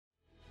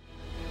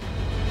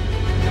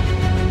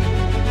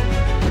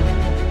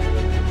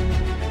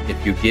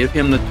If you give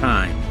him the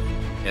time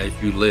as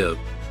you live,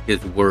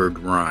 his word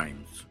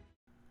rhymes.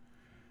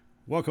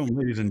 Welcome,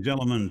 ladies and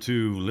gentlemen,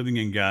 to Living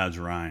in God's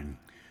Rhyme,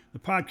 the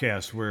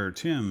podcast where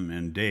Tim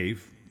and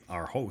Dave,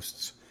 our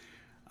hosts,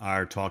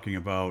 are talking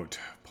about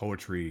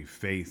poetry,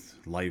 faith,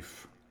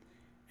 life,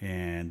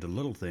 and the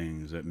little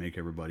things that make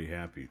everybody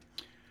happy.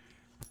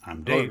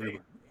 I'm Hello, Dave.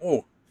 everyone.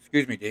 Oh,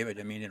 excuse me, David. I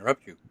didn't mean to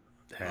interrupt you.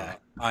 Ah,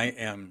 I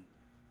am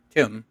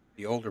Tim,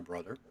 the older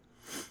brother,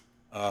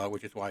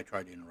 which is why I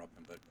tried to interrupt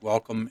him. But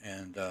welcome,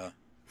 and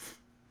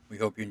we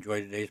hope you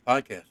enjoy today's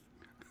podcast.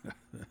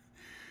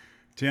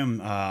 Tim,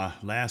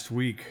 last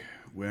week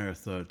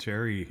with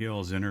Terry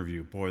Hill's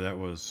interview, boy, that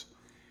was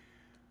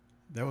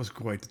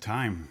quite the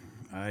time.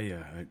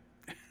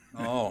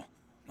 Oh,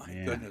 my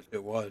Man, goodness,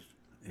 it was.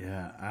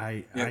 yeah,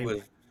 I It I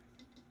was.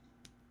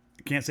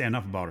 can't say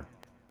enough about her.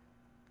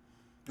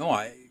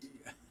 No,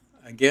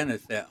 again,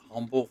 it's that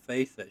humble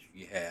faith that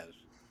she has, and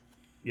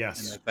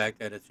Yes, the fact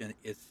that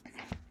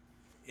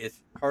it's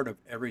part of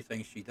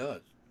everything she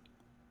does.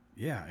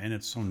 yeah, and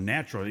it's so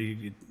natural.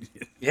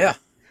 Yeah,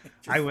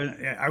 I just was,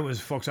 I was,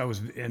 folks. I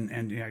was,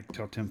 and yeah, I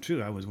tell Tim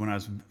too. I was when I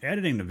was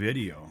editing the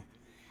video.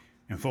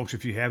 And folks,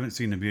 if you haven't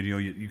seen the video,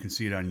 you can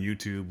see it on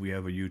YouTube. We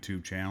have a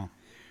YouTube channel,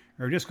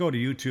 or just go to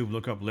YouTube,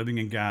 look up "Living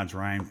in God's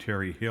Rhyme"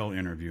 Terry Hill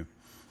interview.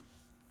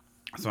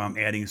 So I'm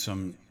adding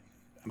some.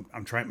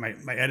 I'm trying my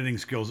editing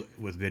skills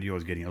with video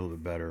is getting a little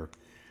bit better,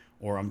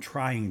 or I'm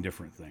trying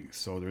different things.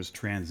 So there's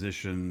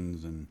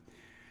transitions and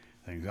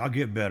things. I'll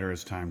get better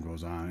as time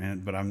goes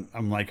on, but I'm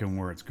liking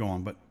where it's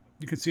going. But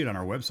you can see it on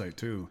our website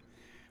too.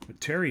 But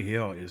Terry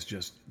Hill is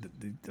just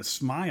the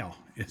smile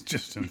is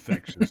just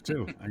infectious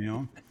too. You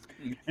know,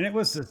 and it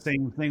was the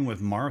same thing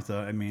with Martha.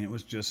 I mean, it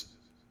was just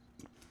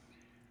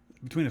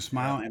between the yeah,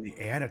 smile and the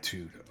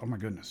attitude. Oh my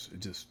goodness, it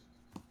just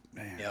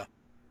man, yeah,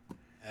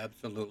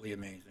 absolutely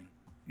amazing.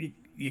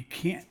 you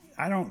can't.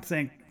 I don't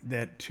think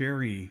that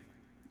Terry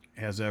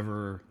has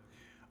ever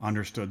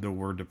understood the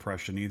word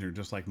depression either.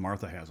 Just like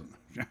Martha hasn't.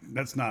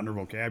 That's not in her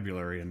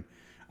vocabulary, and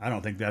I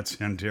don't think that's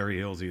in Terry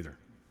Hill's either.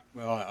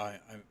 Well,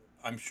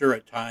 I'm sure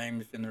at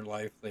times in their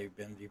life they've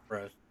been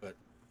depressed, but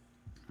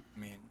I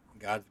mean,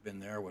 God's been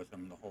there with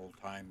them the whole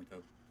time to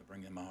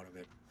bring them out of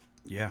it.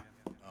 Yeah,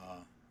 Uh,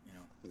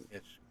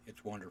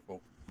 it's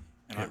wonderful,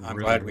 and it I'm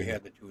really glad we is.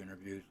 had the two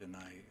interviews, and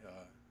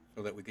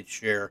so that we could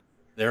share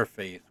their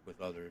faith with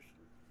others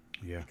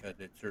Yeah. because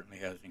it certainly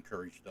has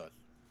encouraged us.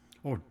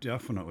 Oh,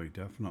 definitely,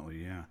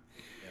 definitely, yeah.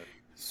 Yes,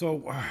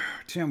 So,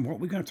 Tim, what are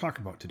we going to talk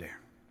about today?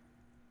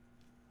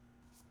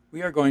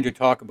 we are going to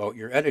talk about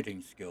your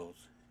editing skills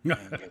and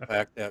the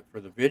fact that for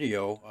the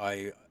video,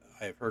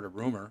 I've heard a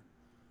rumor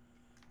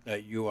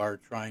that you are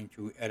trying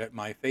to edit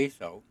my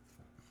face out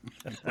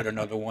and put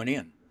another one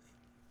in.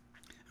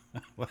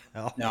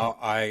 Well, Now,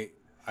 I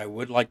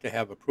would like to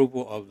have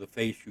approval of the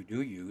face you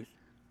do use,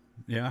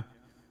 yeah.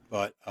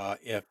 but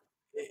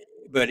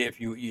if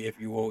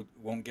you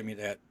won't give me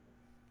that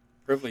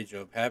privilege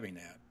of having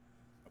that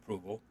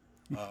approval,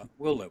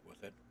 we'll live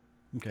with it.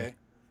 Okay. Okay.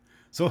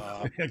 So,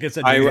 Uh, like I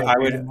said, I do you w- have I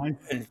one would in mind?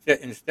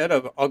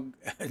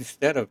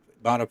 instead of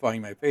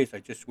modifying my face, I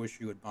just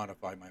wish you would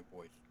modify my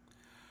voice.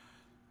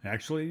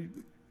 Actually,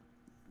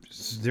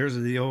 there's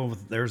the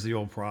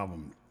old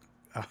problem.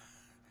 Uh,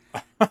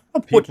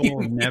 What do People you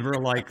mean? never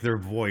like their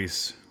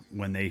voice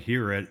when they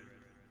hear it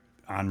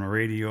on the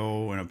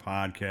radio and a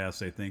podcast.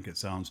 They think it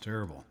sounds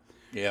terrible,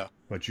 Yeah.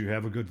 but you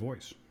have a good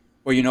voice.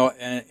 Well,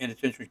 and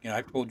it's interesting.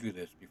 I've told you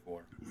this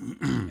before,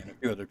 and a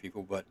few other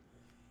people, but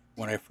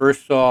when I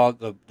first saw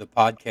the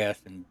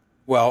podcast and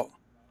well,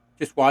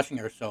 just watching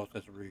ourselves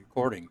as a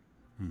recording,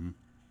 Mhm.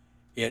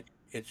 it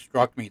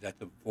struck me that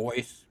the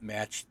voice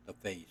matched the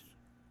face.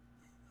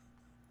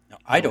 Now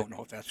I Oh, don't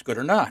know if that's good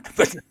or not,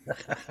 but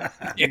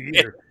me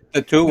either.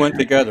 the two went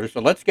together. So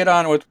let's get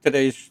on with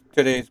today's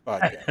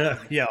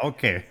podcast. Yeah,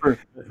 okay.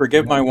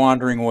 Forgive my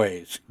wandering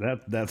ways.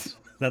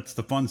 That's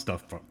the fun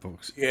stuff,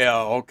 folks. Yeah,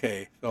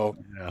 okay. So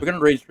Yeah. we're going to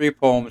read three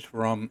poems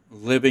from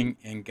Living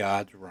in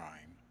God's Rhyme.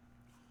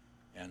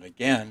 And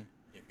again,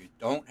 if you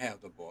don't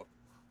have the book,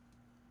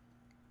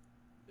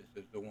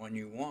 this is the one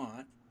you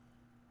want.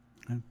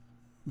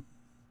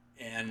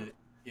 And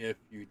if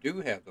you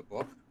do have the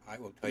book, I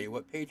will tell you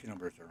what page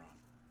numbers are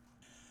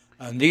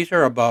on. And these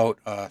are about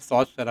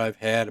thoughts that I've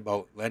had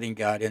about letting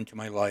God into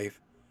my life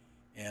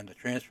and the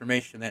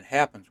transformation that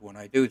happens when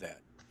I do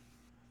that.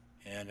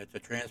 And it's a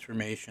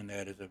transformation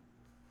that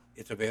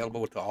it's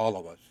available to all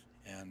of us.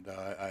 And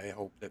I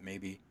hope that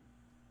maybe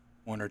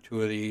one or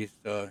two of these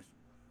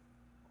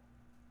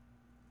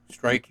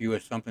strike you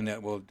as something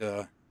that will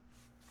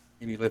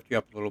maybe lift you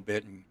up a little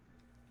bit and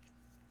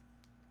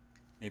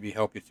maybe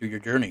help you through your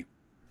journey.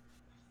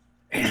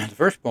 The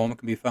first poem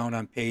can be found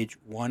on page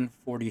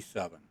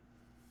 147.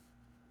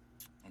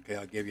 Okay,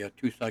 I'll give you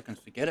 2 seconds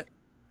to get it.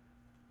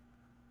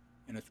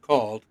 And it's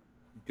called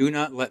Do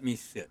Not Let Me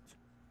Sit.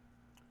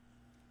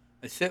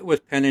 I sit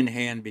with pen in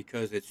hand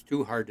because it's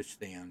too hard to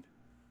stand.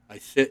 I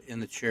sit in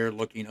the chair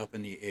looking up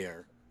in the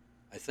air.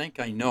 I think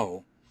I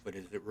know, but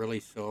is it really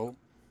so?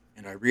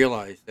 And I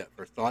realize that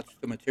for thoughts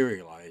to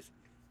materialize,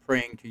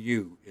 praying to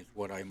you is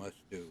what I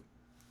must do.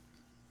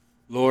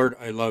 Lord,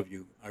 I love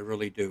you. I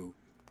really do.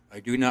 I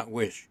do not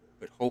wish,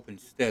 but hope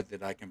instead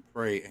that I can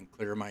pray and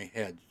clear my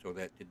head so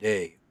that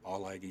today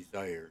all I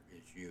desire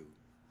is you.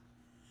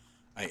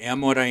 I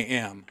am what I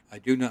am. I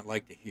do not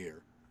like to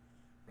hear.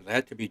 For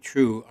that to be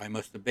true, I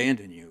must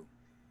abandon you.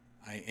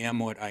 I am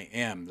what I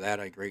am. That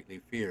I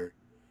greatly fear.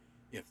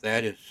 If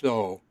that is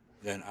so,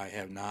 then I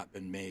have not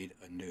been made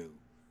anew.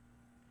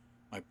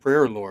 My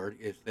prayer, Lord,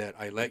 is that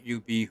I let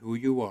you be who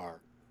you are,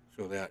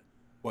 so that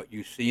what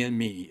you see in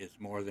me is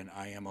more than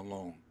I am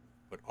alone,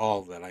 but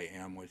all that I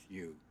am with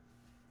you.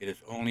 It is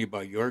only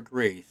by your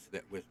grace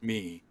that with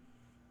me,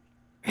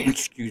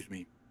 excuse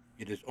me,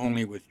 it is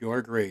only with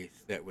your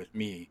grace that with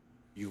me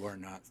you are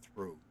not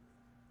through.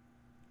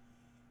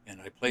 And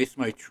I place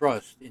my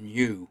trust in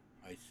you.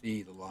 I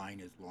see the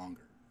line is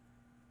longer.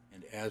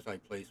 And as I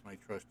place my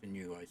trust in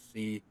you, I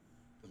see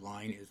the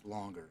line is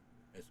longer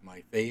as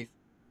my faith,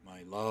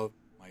 my love,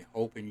 my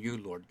hope in you,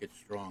 Lord, gets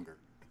stronger.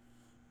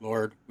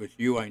 Lord, with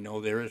you I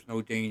know there is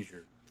no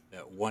danger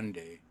that one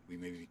day we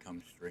may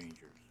become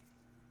strangers.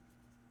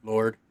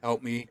 Lord,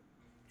 help me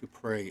to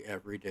pray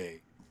every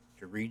day,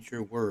 to read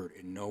your word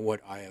and know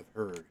what I have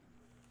heard.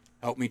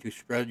 Help me to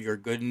spread your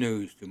good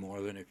news to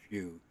more than a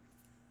few,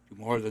 to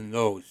more than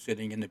those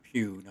sitting in the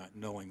pew not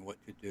knowing what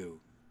to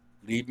do.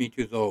 Lead me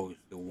to those,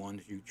 the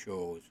ones you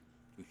chose,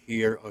 to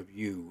hear of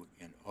you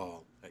and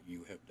all that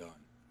you have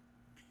done.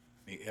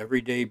 May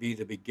every day be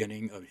the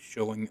beginning of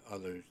showing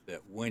others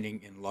that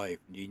winning in life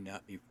need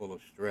not be full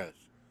of stress,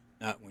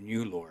 not when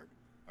you, Lord,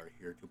 are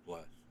here to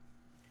bless.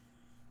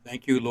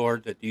 Thank you,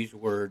 Lord, that these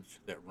words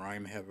that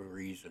rhyme have a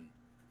reason,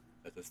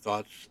 that the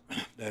thoughts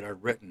that are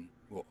written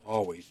will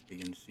always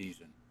be in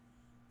season.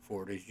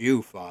 For it is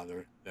you,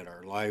 Father, that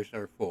our lives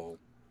are full.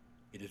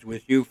 It is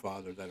with you,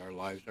 Father, that our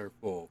lives are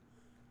full,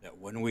 that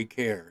when we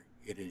care,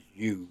 it is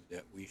you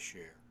that we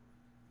share.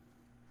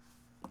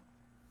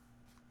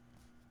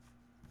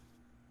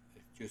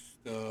 It's just,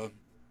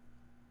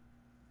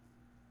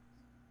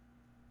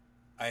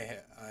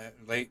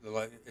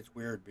 it's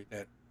weird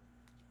that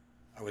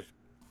I was,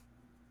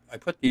 I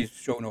put these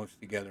show notes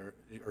together,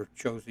 or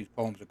chose these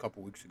poems a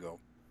couple weeks ago,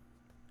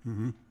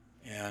 Mm-hmm.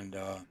 and,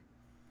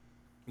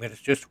 but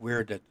it's just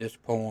weird that this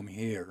poem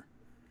here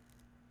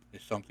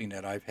is something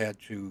that I've had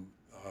to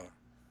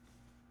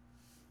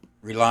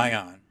rely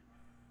on,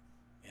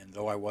 and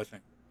though I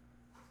wasn't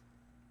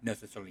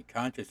necessarily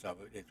conscious of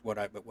it,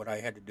 but what I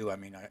had to do. I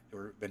mean,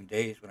 there have been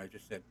days when I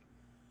just said,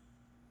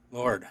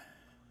 "Lord,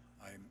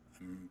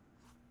 I'm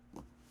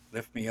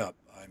lift me up.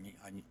 I mean,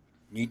 I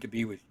need to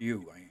be with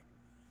you.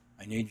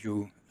 I need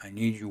you. I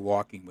need you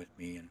walking with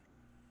me, and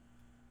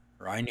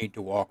or I need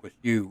to walk with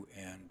you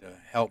and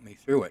help me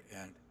through it."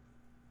 And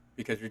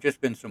because there's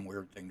just been some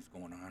weird things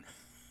going on.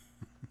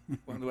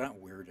 Well, they're not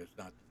weird. It's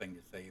not the thing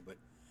to say, but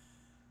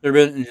there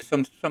have been just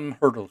some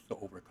hurdles to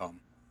overcome,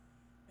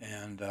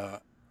 and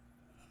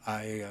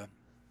I uh,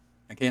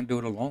 I can't do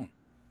it alone.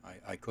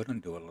 I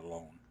couldn't do it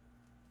alone.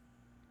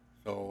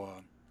 So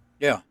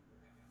yeah,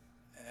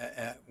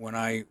 when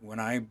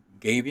I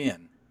gave in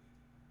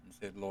and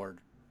said, "Lord,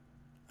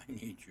 I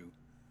need you,"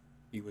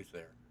 He was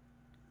there.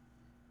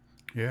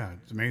 Yeah,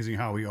 it's amazing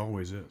how he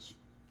always is.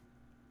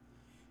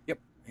 Yep,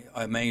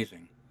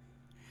 amazing.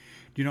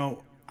 You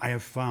know, I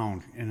have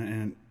found,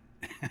 and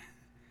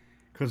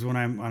because when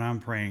I'm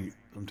praying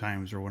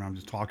sometimes, or when I'm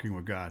just talking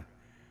with God,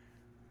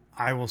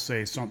 I will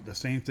say the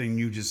same thing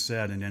you just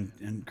said,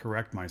 and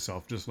correct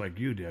myself just like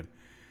you did.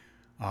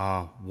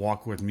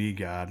 Walk with me,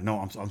 God. No,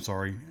 I'm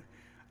sorry.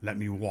 Let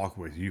me walk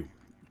with you.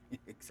 And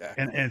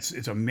Exactly.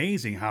 it's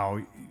amazing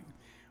how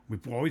we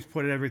always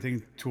put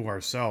everything to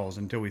ourselves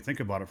until we think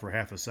about it for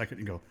half a second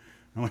and go,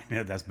 no,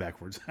 yeah, that's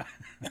backwards.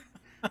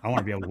 I want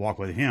to be able to walk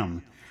with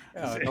Him.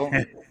 Yeah.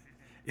 Don't.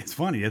 It's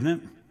funny, isn't it?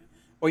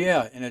 Well,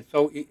 yeah, and it's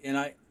so, and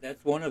I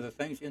that's one of the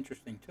things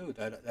interesting too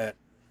that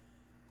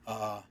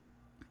uh,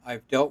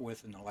 I've dealt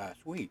with in the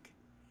last week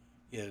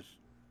is,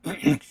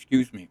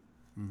 excuse me,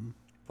 Hmm.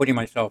 putting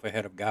myself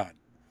ahead of God,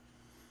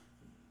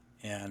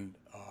 and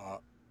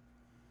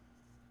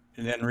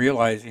and then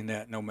realizing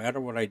that no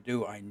matter what I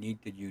do, I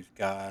need to use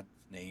God's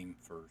name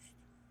first.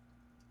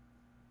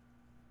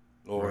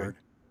 Right. Lord,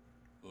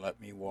 let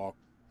me walk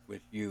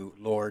with you.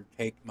 Lord,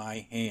 take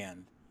my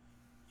hand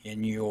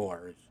in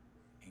yours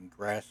and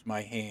grasp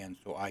my hand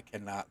so I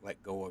cannot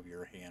let go of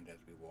your hand as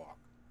we walk.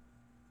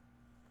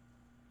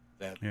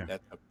 Yeah.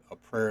 That's a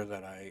prayer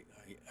that I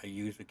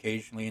use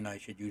occasionally and I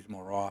should use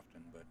more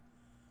often. But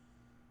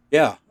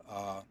yeah,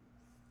 I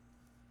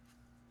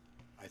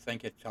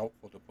think it's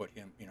helpful to put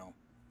him,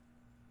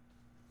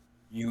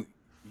 you,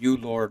 you,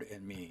 Lord,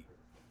 and me.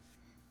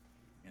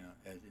 And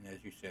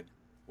as you said,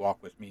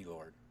 walk with me,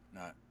 Lord.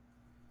 Not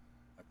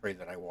I pray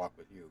that I walk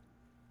with you.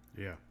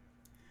 Yeah.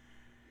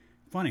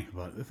 Funny,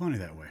 but funny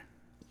that way.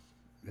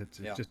 It's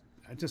Yeah.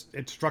 just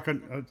it struck a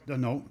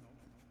note.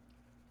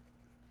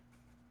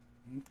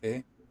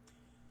 Okay.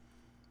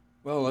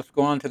 Well, let's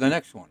go on to the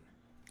next one.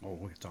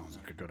 Oh, it sounds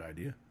like a good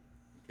idea.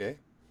 Okay.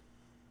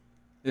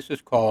 This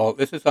is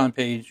on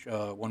page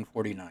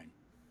 149.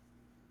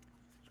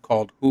 It's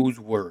called Whose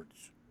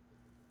Words?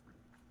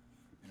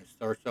 And it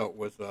starts out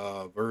with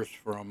a verse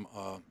from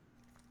a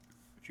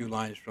few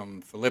lines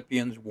from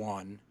Philippians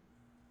 1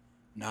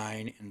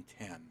 9 and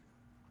 10.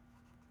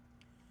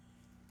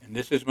 And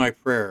this is my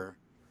prayer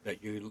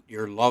that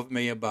your love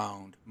may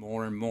abound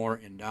more and more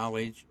in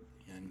knowledge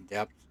and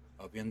depth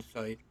of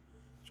insight,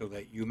 so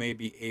that you may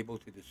be able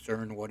to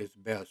discern what is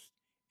best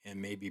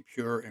and may be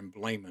pure and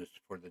blameless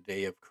for the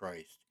day of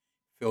Christ,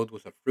 filled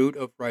with the fruit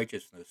of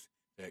righteousness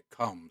that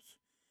comes,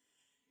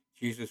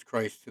 Jesus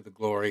Christ, to the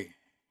glory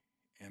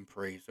and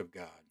praise of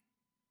God.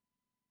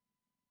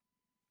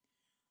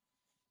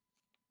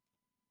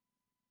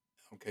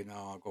 Okay,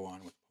 now I'll go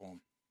on with the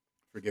poem.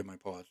 Forgive my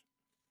pause.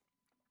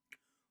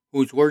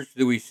 Whose words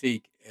do we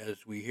seek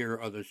as we hear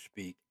others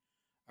speak?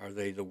 Are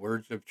they the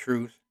words of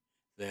truth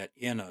that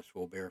in us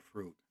will bear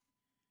fruit?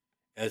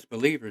 As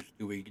believers,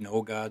 do we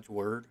know God's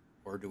word,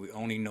 or do we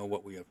only know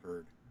what we have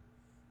heard?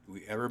 Do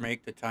we ever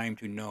make the time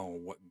to know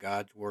what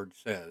God's word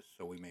says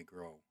so we may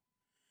grow?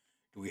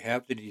 Do we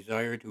have the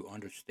desire to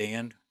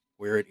understand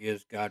where it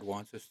is God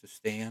wants us to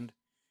stand?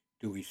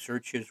 Do we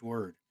search his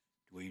word?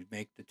 Do we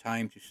make the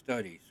time to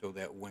study so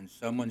that when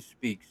someone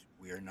speaks,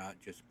 we are not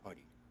just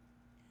putty?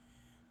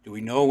 Do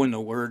we know when the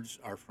words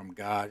are from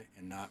God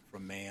and not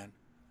from man?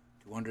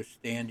 To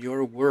understand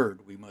your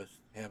word, we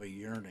must have a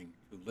yearning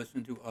to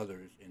listen to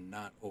others and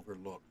not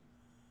overlook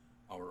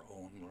our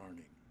own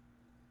learning.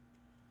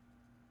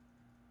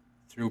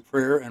 Through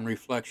prayer and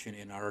reflection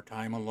in our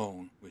time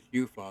alone with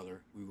you,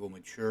 Father, we will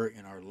mature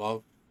in our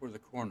love for the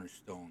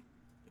cornerstone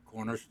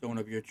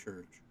of your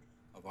church,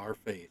 of our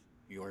faith,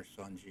 your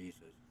Son,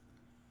 Jesus.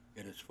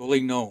 It is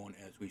fully known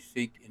as we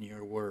seek in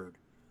your word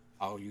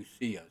how you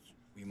see us.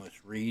 We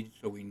must read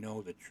so we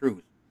know the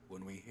truth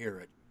when we hear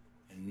it,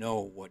 and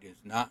know what is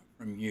not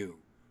from you,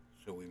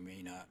 so we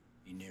may not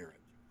be near it.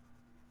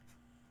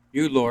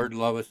 You, Lord,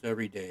 love us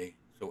every day,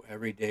 so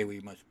every day we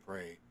must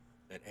pray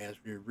that as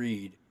we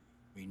read,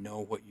 we know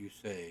what you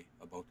say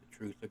about the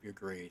truth of your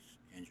grace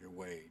and your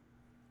way.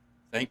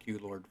 Thank you,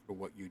 Lord, for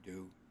what you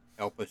do.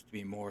 Help us to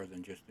be more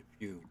than just a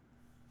few.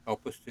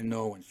 Help us to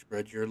know and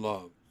spread your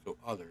love so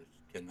others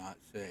cannot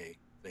say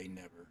they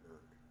never heard.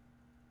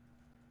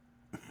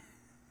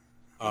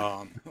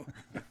 I'm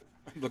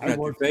looking I at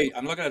your was face.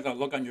 I'm looking at the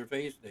look on your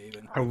face, Dave,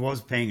 and I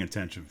was paying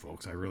attention,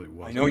 folks. I really I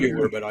was. know you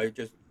were, but I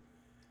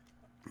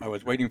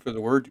was waiting for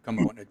the word to come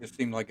out, and it just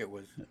seemed like there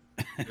was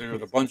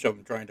a bunch of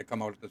them trying to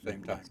come out at the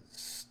same time.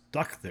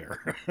 Stuck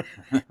there.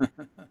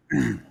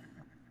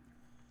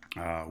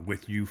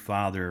 With you,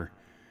 Father,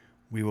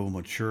 we will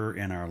mature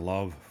in our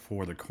love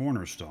for the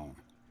cornerstone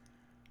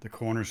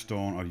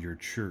of your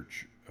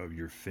church, of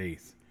your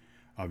faith,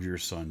 of your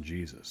Son,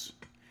 Jesus.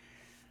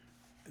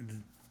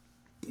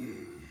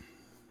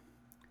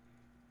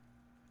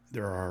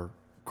 There are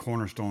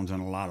cornerstones in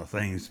a lot of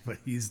things, but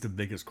he's the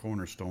biggest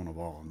cornerstone of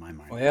all in my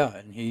mind. Oh yeah,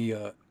 and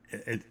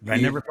I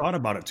he's never thought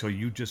about it till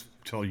you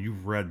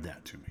read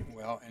that to me.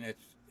 well, and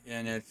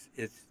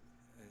it's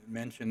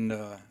mentioned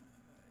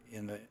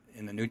in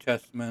the New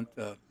Testament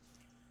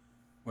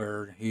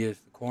where he is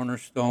the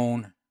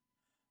cornerstone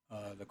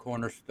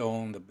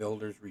the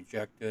builders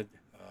rejected,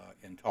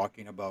 in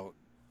talking about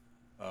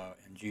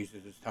in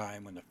Jesus'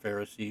 time when the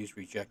Pharisees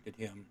rejected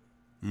him,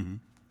 Hmm.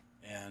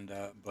 and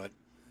but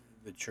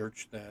the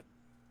church that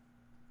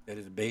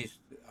is based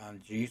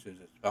on Jesus,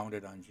 it's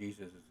founded on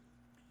Jesus'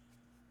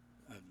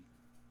 uh,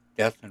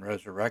 death and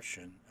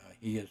resurrection.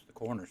 He is the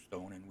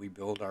cornerstone, and we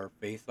build our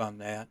faith on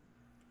that,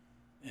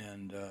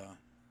 and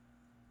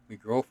we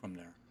grow from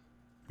there.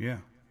 Yeah,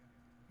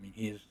 I mean,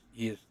 he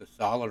is the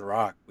solid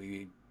rock.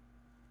 The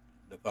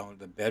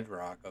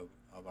bedrock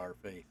of our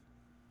faith.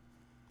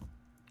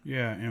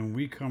 yeah, and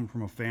we come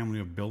from a family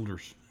of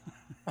builders,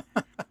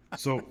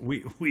 so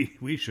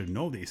we should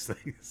know these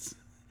things,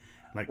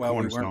 like Well,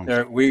 we weren't cornerstones.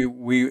 there. We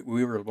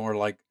were more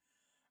like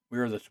we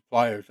were the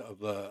suppliers of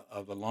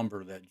the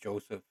lumber that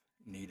Joseph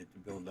needed to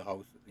build the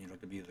house.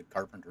 To be the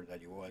carpenter that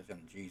he was,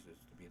 and Jesus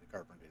to be the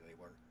carpenter they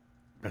were.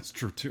 That's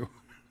true too.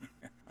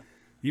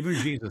 Even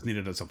Jesus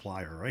needed a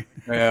supplier, right?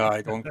 Yeah,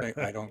 I don't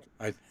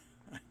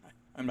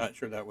I'm not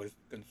sure that was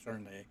the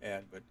concern they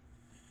had, but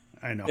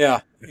I know.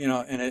 yeah,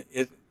 and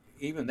it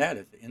even that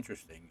is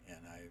interesting, and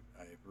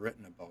I've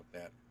written about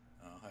that.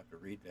 I'll have to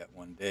read that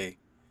one day.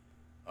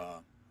 Uh,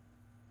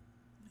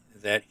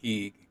 that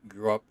he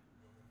grew up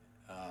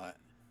uh,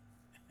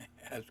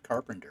 as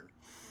carpenter,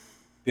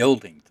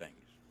 building things,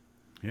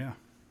 Yeah,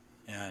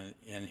 and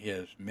in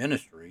his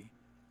ministry,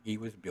 he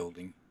was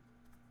building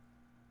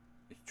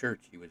his church.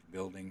 He was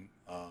building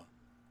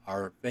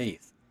our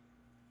faith.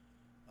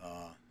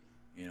 Uh,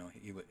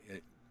 he was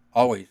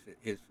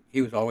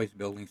he was always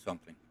building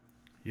something.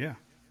 yeah.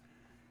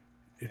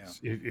 Yeah,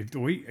 If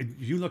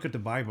you look at the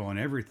Bible and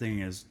everything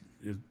is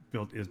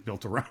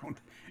built around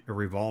it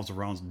revolves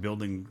around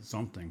building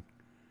something,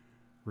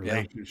 yeah,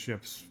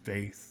 relationships,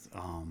 faith,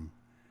 all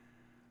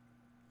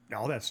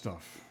that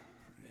stuff.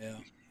 yeah.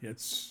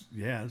 It's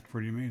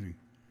pretty amazing.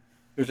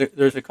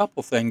 There's a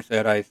couple things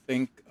that I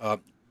think,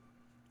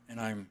 and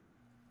I'm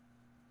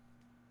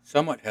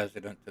somewhat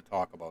hesitant to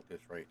talk about this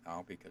right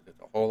now because it's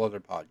a whole other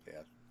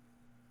podcast,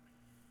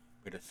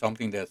 but it's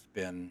something that's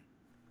been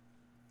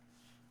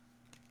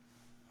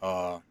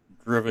uh,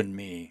 driven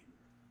me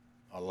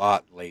a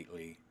lot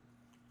lately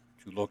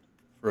to look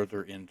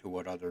further into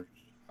what others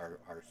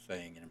are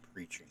saying and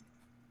preaching.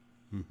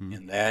 Mm-hmm.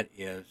 And that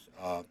is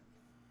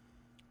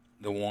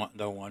the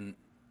one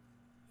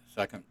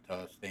second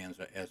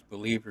stanza. As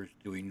believers,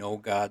 do we know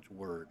God's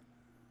word,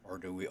 or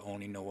do we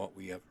only know what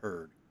we have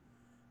heard?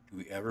 Do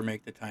we ever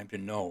make the time to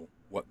know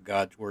what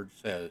God's word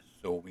says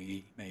so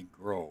we may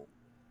grow?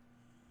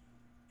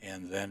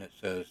 And then it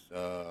says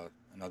the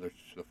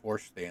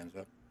fourth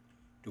stanza.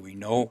 Do we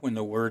know when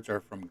the words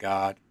are from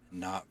God and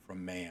not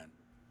from man?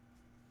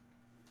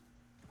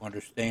 To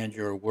understand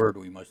your word,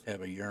 we must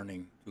have a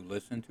yearning to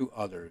listen to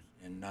others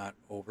and not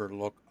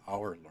overlook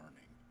our learning.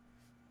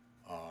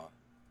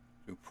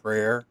 Through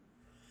prayer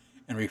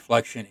and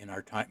reflection in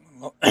our time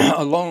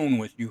alone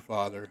with you,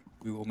 Father,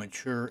 we will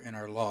mature in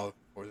our love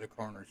for the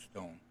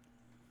cornerstone.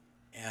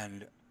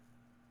 And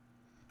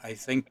I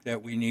think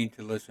that we need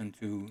to listen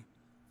to,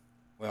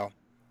 well,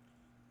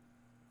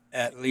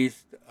 at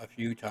least a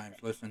few times,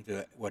 listen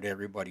to what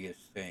everybody is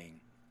saying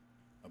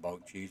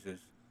about Jesus,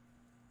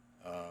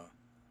 uh,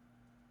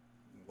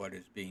 what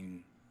is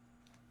being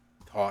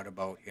taught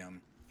about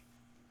him.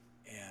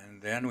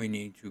 And then we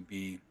need to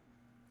be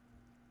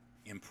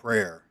in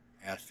prayer,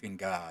 asking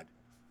God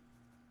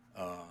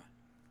uh,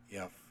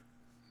 if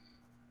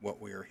what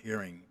we are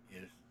hearing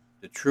is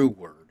the true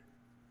word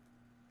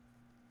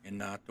and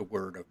not the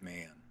word of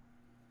man.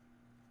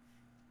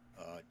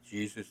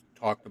 Jesus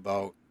talked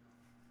about,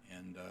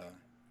 and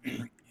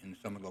in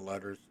some of the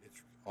letters,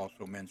 it's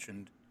also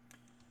mentioned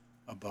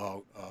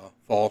about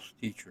false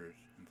teachers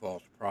and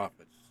false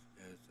prophets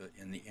as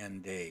in the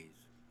end days,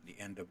 the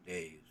end of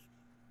days.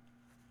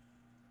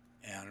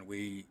 And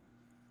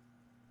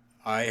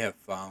I have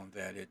found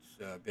that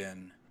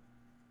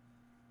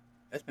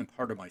that's been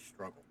part of my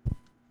struggle.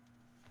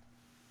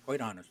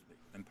 Quite honestly,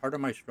 been part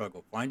of my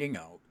struggle finding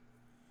out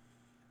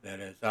that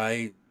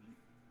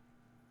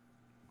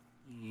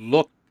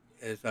look,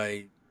 as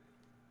I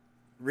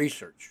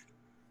research,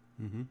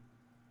 Mm-hmm.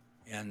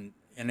 and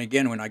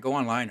again, when I go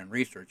online and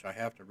research, I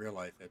have to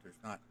realize that there's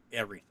not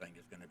everything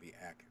is going to be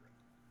accurate.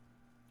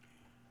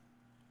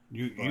 But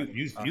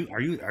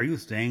Are you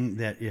saying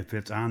that if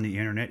it's on the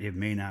internet, it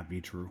may not be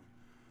true?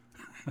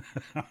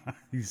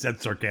 You said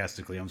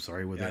sarcastically. I'm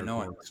sorry with yeah, I air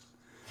know it. quotes.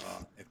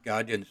 If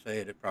God didn't say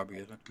it, it probably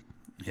isn't.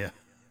 Yeah,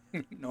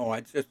 No,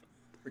 I just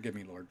forgive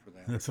me, Lord, for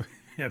that. that's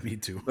yeah, me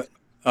too. But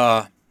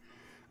uh,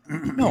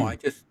 no, I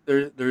just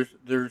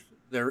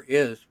there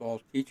is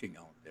false teaching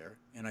out there,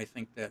 and I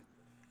think that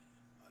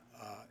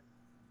uh,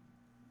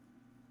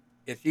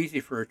 it's easy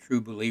for a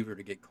true believer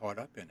to get caught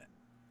up in it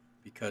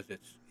because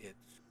it's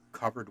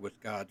covered with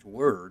God's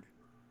word,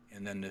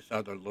 and then this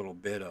other little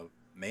bit of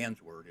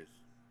man's word is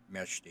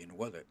meshed in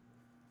with it.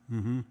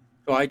 Mm-hmm.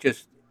 So I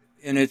just,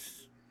 and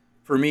it's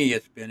for me,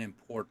 it's been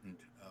important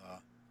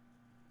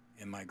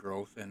in my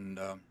growth, and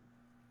I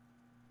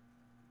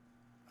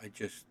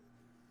just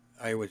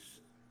I was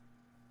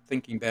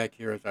thinking back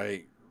here as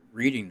I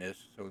reading this.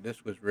 So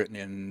this was written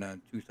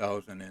in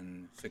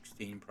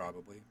 2016,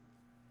 probably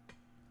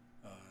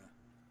uh,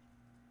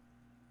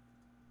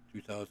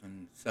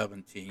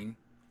 2017,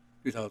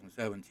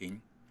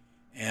 2017,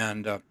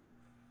 and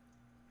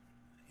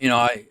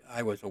I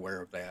was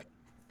aware of that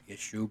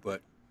issue,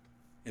 but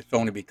it's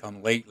only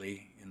become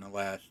lately in the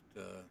last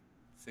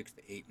 6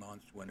 to 8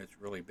 months when it's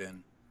really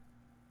been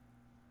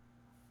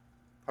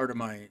part of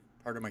my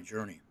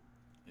journey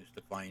is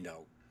to find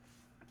out,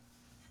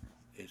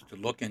 is to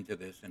look into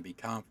this and be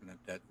confident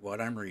that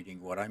what I'm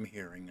reading, what I'm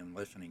hearing and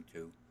listening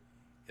to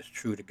is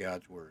true to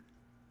God's word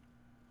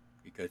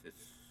because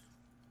it's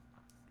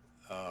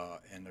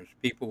and there's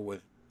people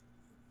with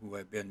who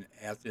have been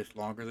at this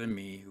longer than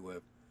me who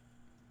have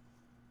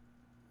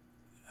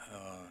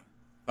uh,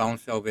 found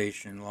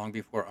salvation long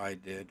before I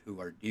did, who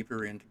are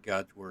deeper into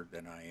God's word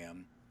than I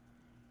am,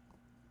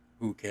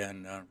 who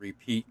can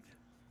repeat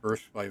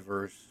verse by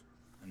verse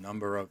a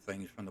number of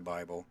things from the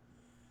Bible.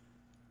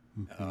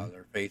 Mm-hmm.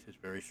 Their faith is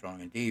very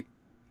strong and deep,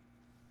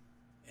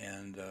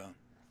 and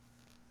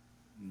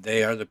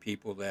they are the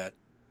people that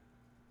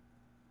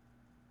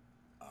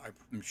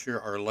I'm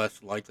sure are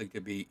less likely to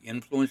be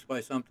influenced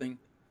by something.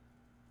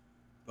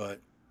 But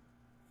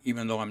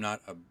even though I'm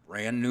not a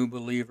brand new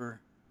believer,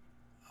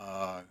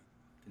 uh,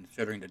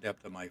 considering the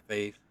depth of my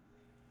faith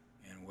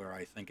and where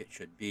I think it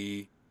should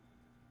be,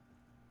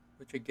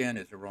 which again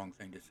is the wrong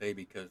thing to say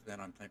because then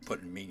I'm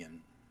putting me in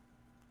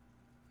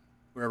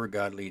wherever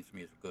God leads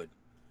me is good.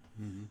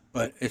 Mm-hmm.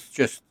 But it's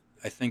just,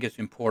 I think it's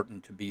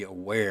important to be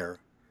aware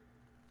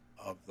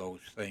of those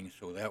things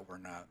so that we're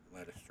not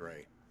led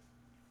astray.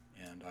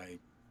 And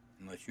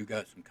unless you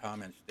got some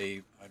comments,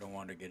 Dave, I don't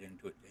want to get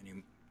into it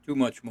any too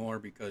much more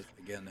because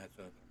again,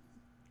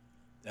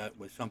 that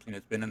was something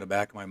that's been in the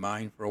back of my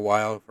mind for a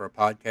while for a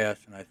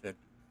podcast, and I said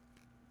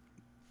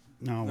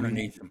No, I'm going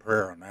to need some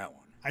prayer on that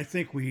one. I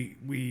think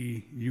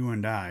you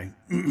and I,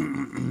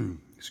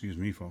 excuse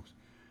me, folks,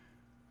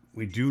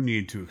 we do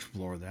need to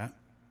explore that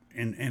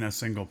in a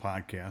single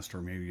podcast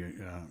or maybe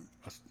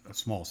a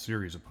small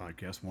series of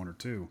podcasts, one or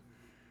two.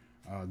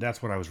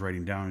 That's what I was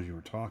writing down as you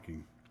were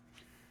talking.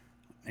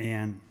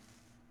 And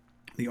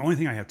the only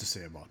thing I have to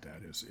say about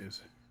that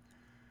is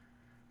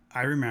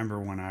I remember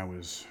when I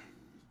was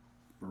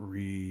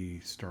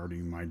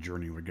restarting my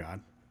journey with God,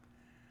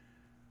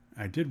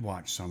 I did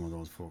watch some of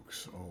those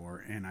folks,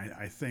 and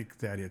I think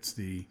that it's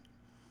the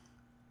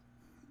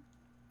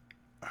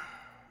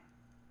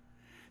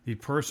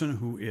person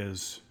who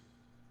is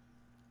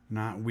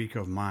not weak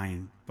of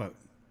mind but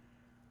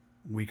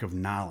weak of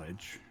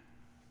knowledge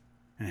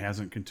and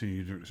hasn't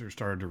continued to, or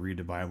started to read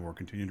the Bible or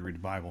continue to read the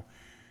Bible.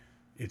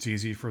 It's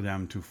easy for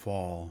them to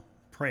fall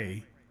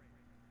prey,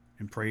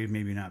 and prey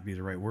maybe not be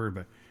the right word,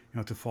 but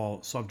to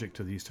fall subject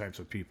to these types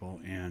of people.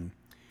 And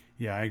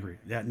yeah, I agree.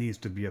 That needs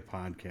to be a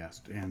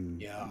podcast,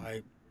 and Yeah,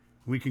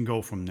 we can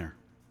go from there.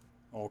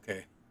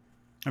 okay.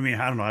 I mean,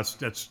 I don't know.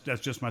 That's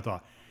just my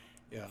thought.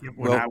 Yeah.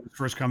 When Well, I was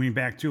first coming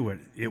back to it,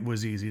 it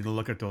was easy to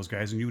look at those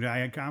guys, and you and I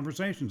had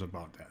conversations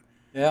about that.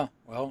 yeah.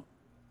 Well,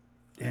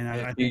 And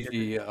I it's think,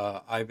 easy.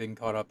 I've been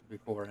caught up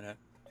before in it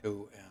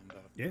too, and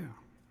yeah,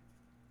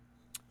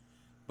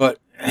 but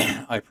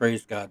I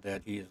praise God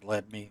that He has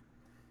led me,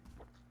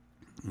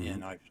 hmm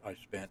and I've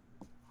spent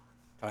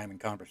time in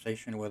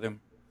conversation with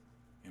Him,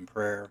 in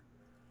prayer,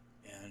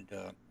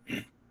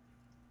 and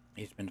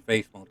He's been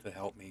faithful to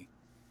help me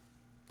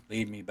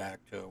lead me back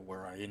to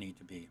where I need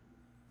to be.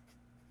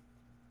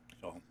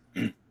 So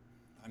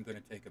I'm going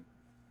to take a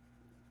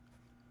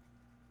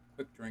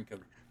quick drink of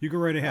you go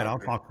right ahead.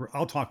 water.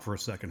 I'll talk for a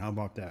second. How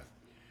about that,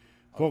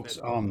 Okay. folks?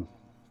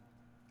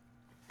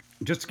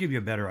 Just to give you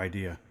a better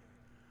idea,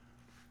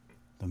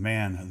 the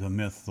man, the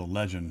myth, the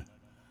legend,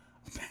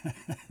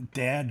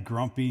 Dad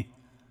Grumpy,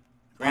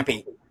 Papa,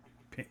 Grampy.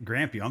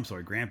 Grampy. I'm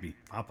sorry, Grampy,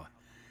 Papa.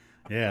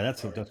 Yeah,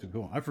 that's a good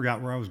one. I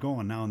forgot where I was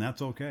going now, and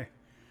that's okay.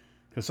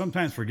 Because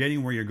sometimes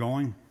forgetting where you're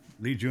going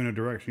leads you in a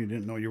direction you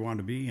didn't know you wanted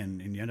to be,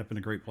 and you end up in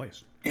a great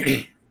place.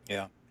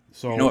 Yeah.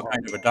 You know So, what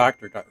kind of a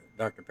doctor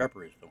Dr.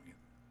 Pepper is, don't you?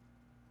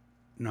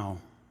 no,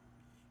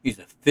 He's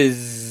a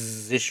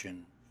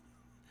physician.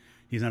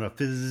 he's not a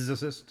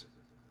physicist.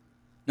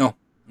 No,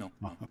 no,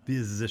 Oh, no, a no.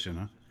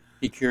 physician,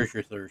 He cures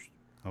your thirst.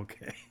 huh?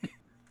 Okay.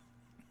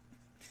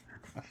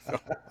 So,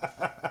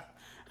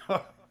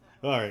 All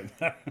right.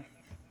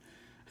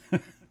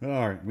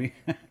 All right.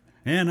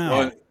 And now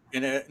well,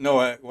 and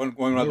no,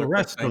 one the other quick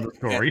rest of thing. the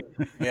story.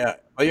 Yeah.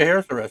 Well, yeah,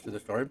 here's the rest of the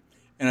story.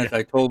 And Yeah. as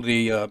I told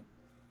the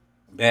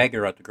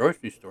bagger at the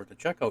grocery store at the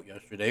checkout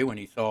yesterday, when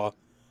he saw a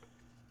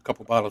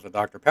couple bottles of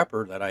Dr.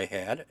 Pepper that I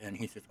had, and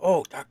he says,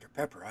 "Oh, Dr.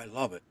 Pepper, I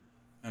love it."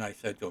 And I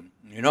said to him,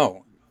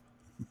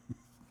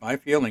 my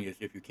feeling is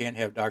if you can't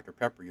have Dr.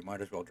 Pepper, you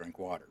might as well drink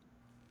water.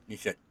 And he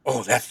said,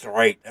 "Oh, that's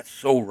right. That's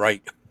so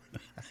right."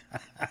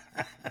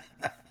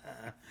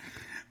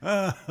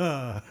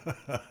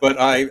 But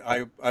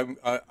I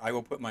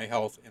will put my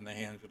health in the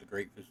hands of the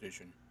great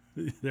physician.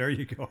 There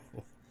you go.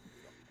 So,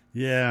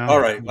 Yeah. all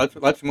right,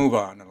 let's move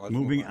on and let's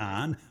move Moving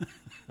on.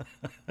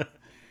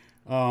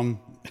 on. Um,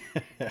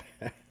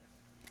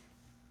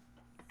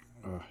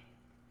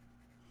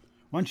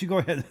 why don't you go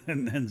ahead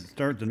and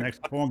start the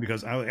next poem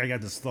because I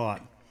got this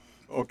thought.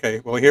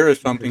 Okay, well, here is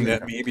something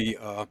that maybe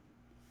I'm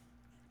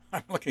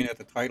looking at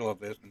the title of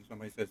this, and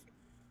somebody says,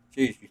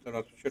 "Geez,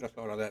 should have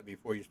thought of that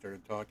before you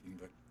started talking."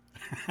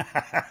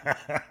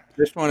 But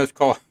this one is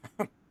called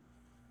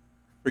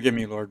 "Forgive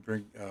me, Lord,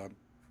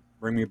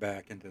 bring me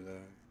back into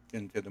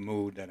the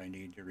mood that I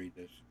need to read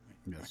this."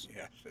 Yes.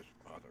 Yes, this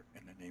Father,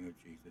 in the name of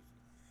Jesus,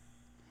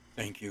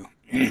 thank you.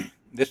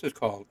 This is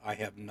called "I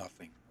Have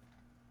Nothing."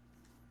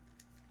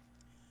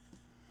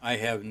 I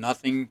have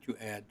nothing to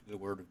add to the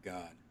Word of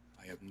God.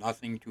 I have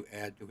nothing to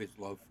add to His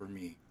love for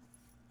me.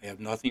 I have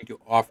nothing to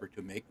offer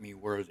to make me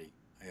worthy.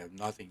 I have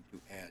nothing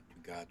to add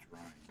to God's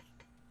rhymes.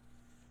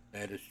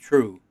 That is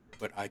true,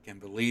 but I can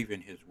believe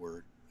in His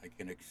Word. I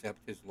can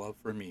accept His love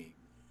for me,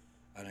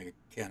 and I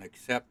can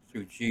accept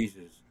through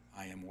Jesus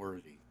I am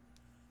worthy.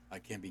 I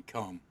can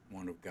become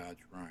one of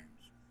God's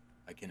rhymes.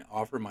 I can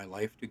offer my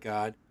life to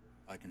God.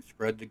 I can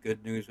spread the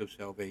good news of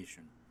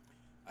salvation.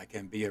 I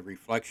can be a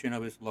reflection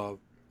of His love.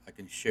 I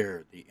can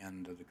share the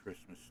end of the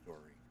Christmas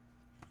story.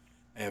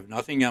 I have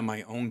nothing on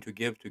my own to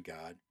give to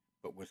God,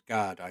 but with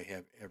God I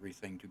have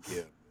everything to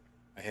give.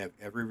 I have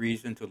every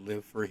reason to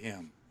live for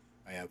Him.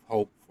 I have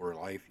hope for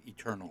life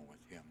eternal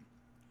with Him.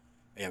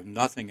 I have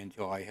nothing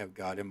until I have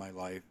God in my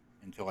life,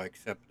 until I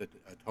accept the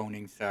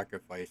atoning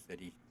sacrifice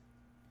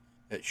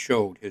that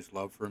showed His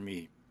love for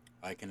me.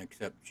 I can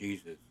accept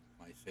Jesus,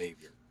 my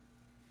Savior,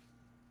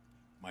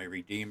 my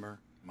Redeemer,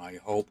 my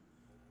hope,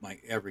 my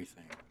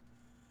everything.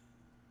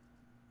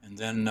 And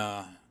then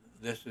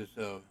this is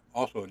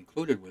also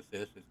included with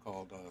this is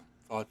called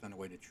Thoughts on the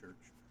Way to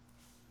Church.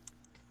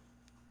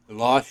 The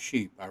lost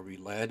sheep, are we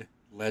led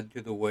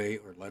to the way,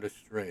 or led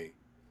astray?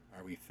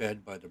 Are we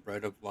fed by the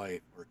bread of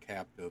life, or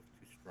captive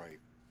to strife?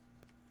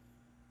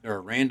 There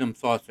are random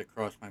thoughts that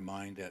cross my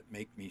mind that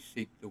make me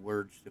seek the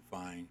words to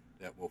find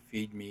that will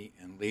feed me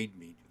and lead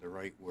me to the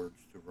right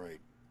words to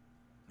write.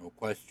 No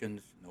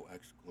questions, no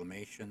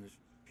exclamations,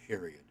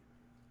 period.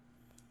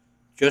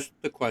 Just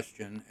the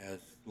question, as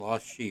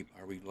lost sheep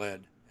are we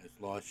led, as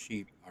lost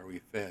sheep are we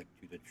fed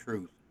to the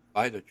truth,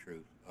 by the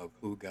truth of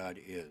who God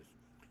is,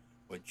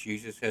 what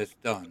Jesus has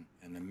done,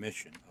 and the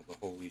mission of the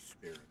Holy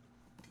Spirit.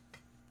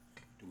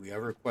 Do we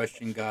ever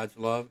question God's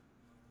love?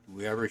 Do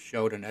we ever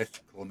shout an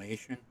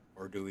exclamation,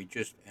 or do we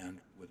just end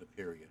with a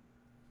period?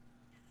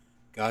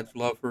 God's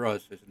love for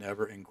us is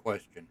never in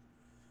question.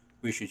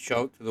 We should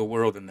shout to the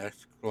world an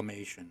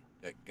exclamation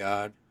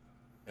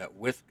that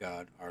with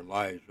God our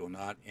lives will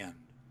not end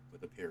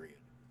with a period.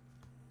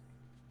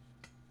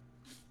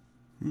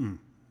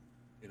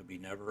 It'll be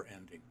never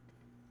ending.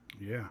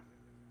 Yeah.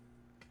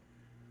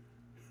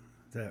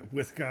 That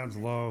with God's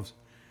loves,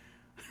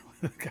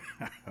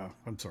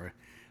 I'm sorry,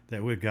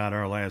 that with God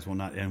our lives will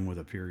not end with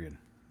a period.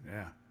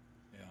 Yeah.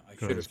 Yeah, I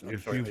should Because have. I'm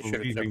if sorry. you I should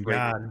have believe in separated.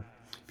 God,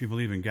 if you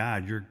believe in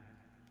God,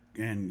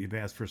 and you've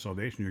asked for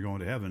salvation, you're going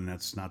to heaven.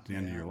 That's not the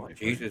end of Yeah, your life, right?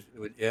 Jesus.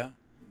 Yeah,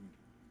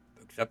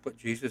 accept what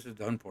Jesus has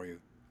done for you.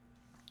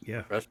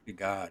 Yeah. Trust in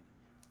God.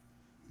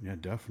 Yeah,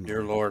 Dear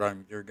definitely.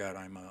 Lord, dear God.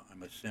 I'm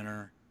a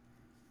sinner.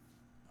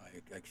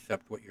 I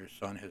accept what your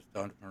Son has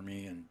done for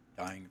me and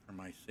dying for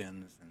my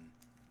sins, and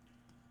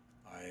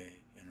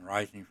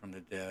rising from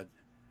the dead,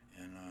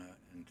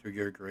 and through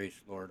your grace,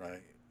 Lord,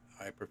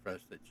 I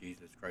profess that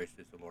Jesus Christ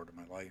is the Lord of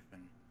my life,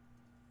 and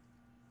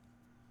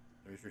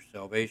there's your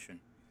salvation.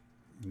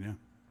 Yeah.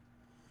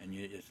 And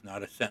it's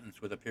not a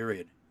sentence with a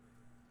period,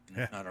 and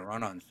Yeah. it's not a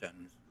run-on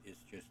sentence.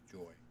 It's just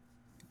joy,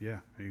 Yeah.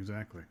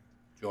 Exactly.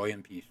 joy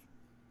and peace.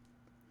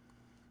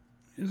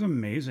 It's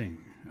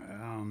amazing.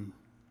 Um,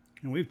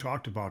 and we've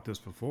talked about this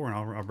before, and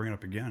I'll bring it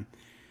up again.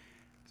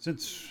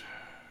 Since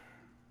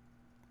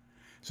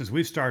since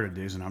we've started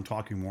these, and I'm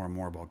talking more and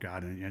more about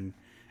God, and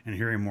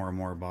hearing more and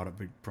more about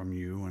it from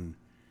you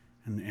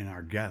and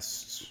our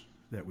guests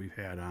that we've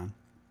had on,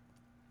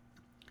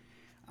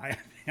 I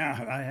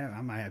yeah,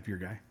 I'm a happier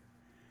guy.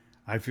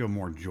 I feel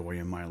more joy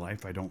in my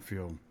life. I don't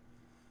feel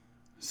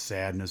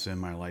sadness in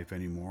my life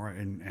anymore.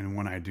 And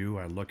when I do,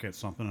 I look at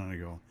something and I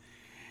go,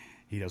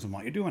 He doesn't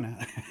want you doing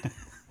that.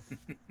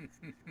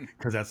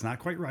 Because that's not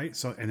quite right.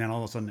 So, and then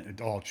all of a sudden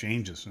it all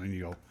changes. And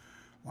you go,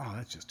 wow,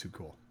 that's just too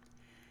cool.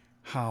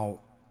 How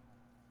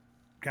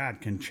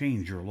God can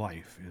change your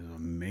life is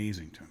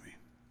amazing to me.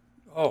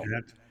 Oh, And,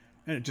 that,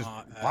 and it just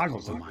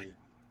boggles the mind.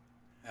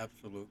 absolutely,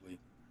 absolutely.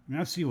 I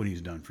mean, I see what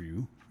He's done for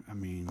you. I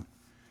mean,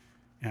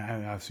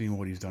 and I've seen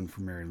what He's done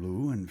for Mary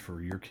Lou and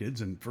for your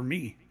kids and for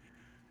me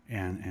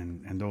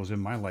and those in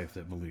my life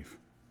that believe.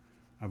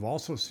 I've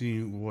also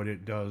seen what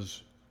it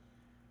does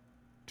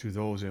to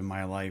those in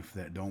my life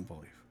that don't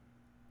believe.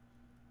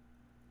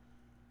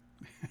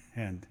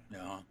 And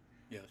Yeah,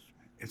 yes.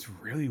 it's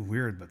really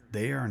weird, but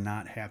they are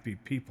not happy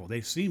people.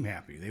 They seem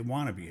happy. They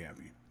want to be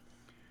happy.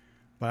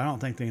 But I don't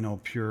think they know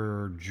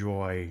pure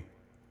joy.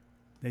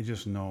 They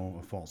just know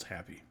a false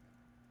happy.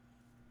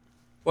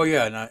 Well,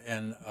 yeah,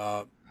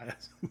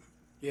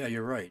 yeah,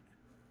 you're right.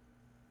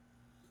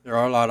 There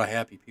are a lot of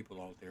happy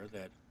people out there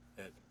that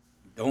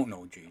don't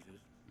know Jesus,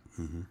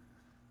 Mm-hmm.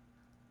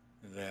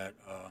 that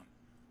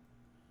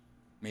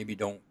maybe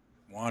don't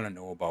want to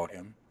know about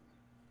him.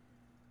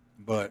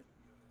 But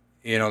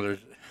there's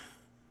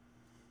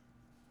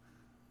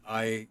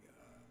I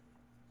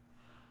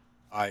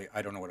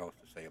I don't know what else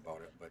to say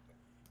about it. But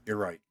you're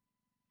right.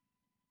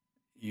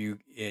 You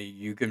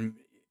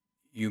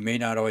may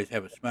not always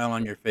have a smile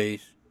on your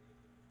face,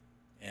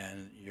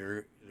 and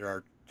there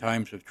are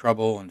times of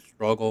trouble and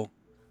struggle,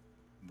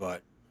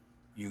 but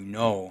you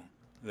know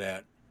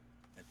that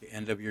at the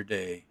end of your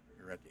day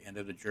or at the end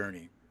of the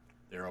journey,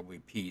 there will be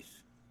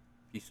peace,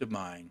 peace of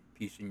mind,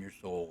 peace in your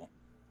soul,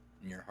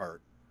 in your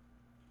heart,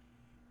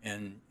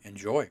 and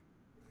joy,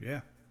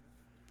 Yeah.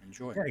 and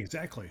joy. Yeah,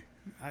 exactly.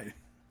 I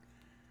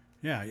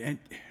yeah, and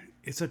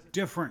it's a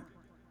different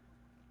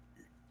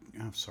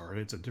I'm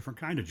sorry, it's a different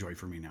kind of joy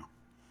for me now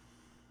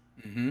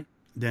Mm-hmm.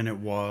 than it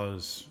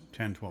was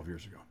 10, 12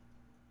 years ago.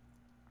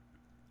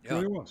 It Yeah.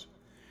 really was.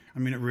 I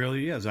mean, it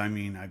really is. I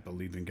mean, I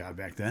believed in God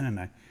back then, and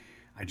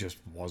I just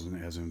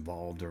wasn't as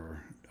involved,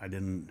 or I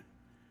didn't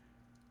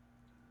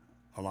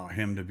allow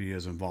Him to be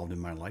as involved in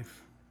my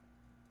life.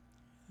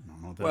 I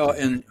don't know if that's Well,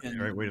 exactly the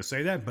and right way to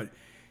say that, but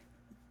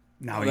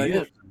now no, He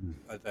that is.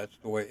 is that's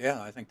the way.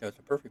 Yeah, I think that's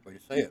a perfect way to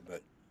say it.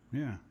 But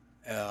Yeah.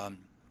 um,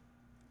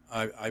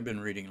 I've been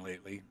reading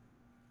lately.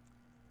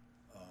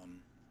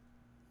 Um,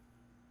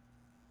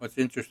 what's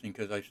interesting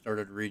because I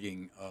started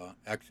reading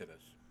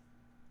Exodus,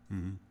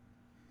 Hmm.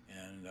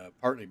 and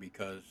partly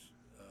because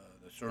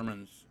the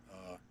sermons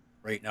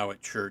right now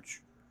at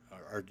church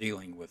are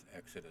dealing with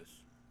Exodus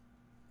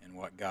and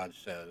what God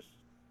says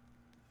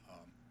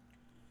um,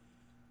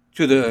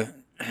 to the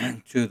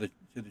to the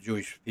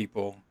Jewish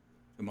people,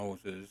 to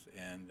Moses,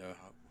 and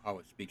how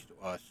it speaks to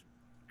us.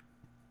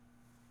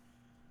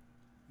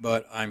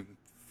 But I'm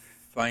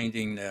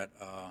finding that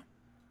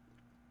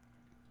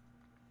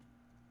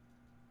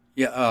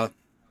yeah.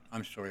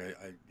 I'm sorry,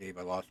 Dave.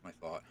 I lost my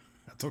thought.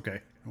 That's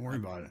okay. Don't worry I,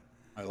 about it.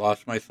 I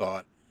lost my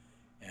thought,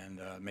 and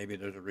maybe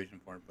there's a reason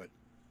for it. But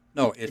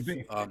No, Could it's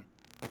be.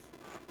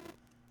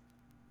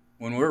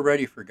 when we're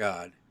ready for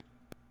God,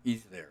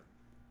 He's there.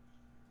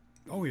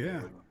 Oh He's yeah.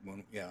 there.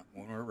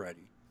 When we're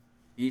ready,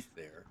 He's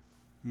there.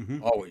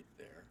 Mm-hmm. Always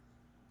there.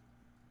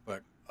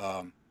 But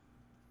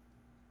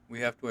we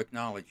have to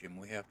acknowledge Him.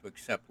 We have to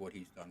accept what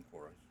He's done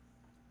for us,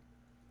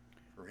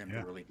 for Him to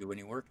Yeah. really do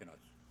any work in us.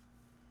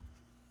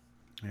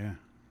 Yeah.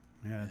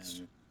 Yeah.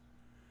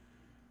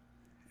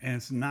 And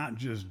It's not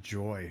just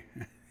joy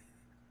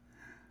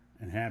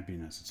and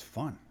happiness. It's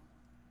fun.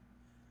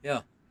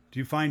 yeah, Do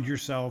you find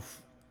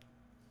yourself,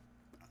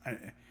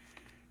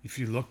 if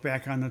you look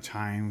back on the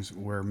times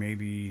where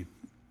maybe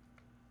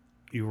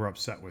you were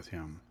upset with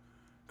him,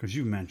 because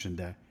you mentioned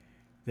that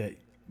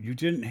you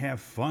didn't have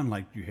fun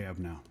like you have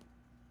now.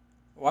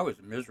 well, I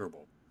was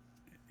miserable.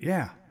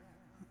 Yeah,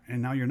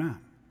 and now you're not.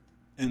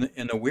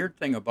 And the weird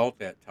thing about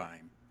that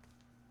time,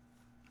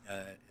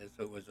 is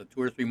it was a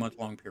 2 or 3 month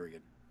long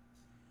period,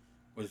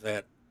 was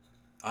that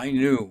I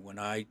knew when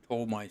I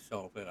told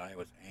myself that I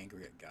was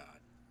angry at God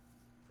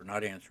for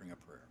not answering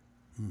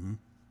Mm-hmm.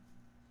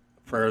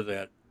 a prayer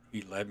that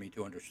He led me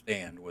to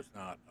understand was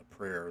not a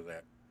prayer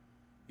that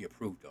He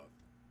approved of.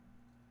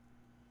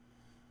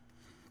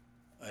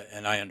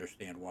 And I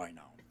understand why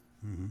now.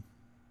 Mm-hmm.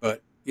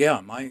 But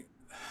yeah,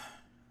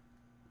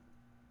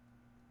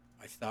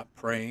 I stopped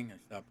praying, I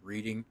stopped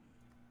reading.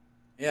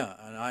 Yeah,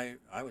 and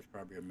I was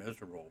probably a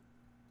miserable,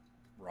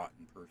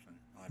 rotten person.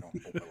 I don't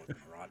hope I wasn't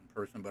a rotten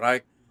person, but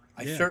I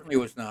Yeah, certainly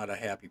was not a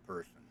happy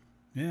person.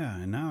 yeah,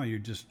 and now you're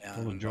just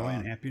full of And joy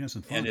and happiness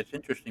and and fun. it's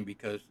interesting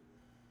because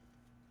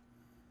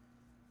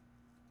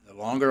the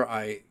longer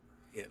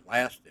it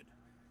lasted,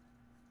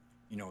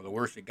 the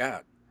worse it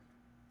got.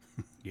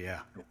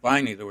 Yeah, So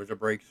finally, there was a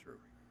breakthrough,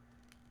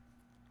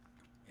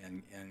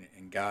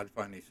 and God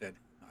finally said,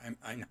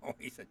 I know."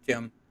 He said,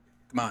 "Tim,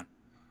 come on,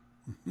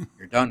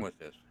 you're done with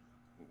this.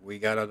 We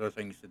got other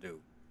things to do.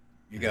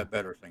 You yeah, got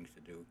better things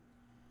to do.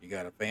 You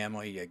got a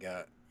family. You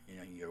got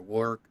your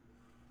work.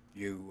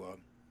 You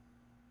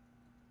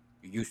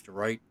you used to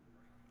write.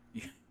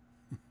 You,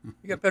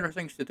 you got better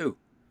things to do,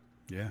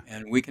 yeah,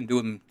 and we can do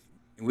them.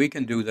 We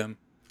can do them.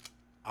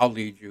 I'll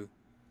lead you."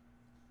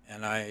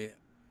 And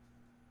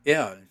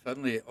yeah, and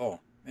suddenly, oh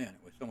man,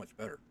 it was so much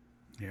better.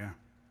 yeah,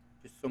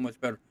 Just so much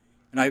better.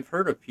 And I've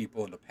heard of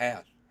people in the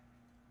past.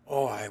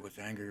 Oh, I was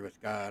angry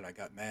with God. I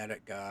got mad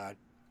at God.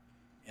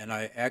 And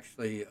I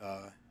actually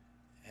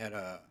had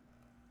a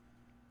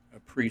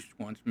priest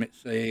once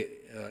say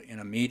in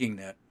a meeting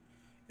that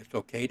it's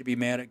okay to be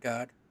mad at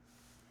God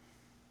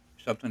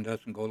if something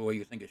doesn't go the way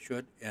you think it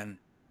should. And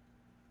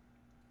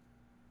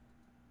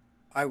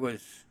I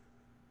was,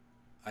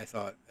 I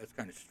thought that's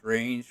kind of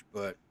strange,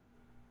 but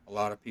a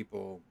lot of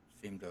people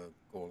seem to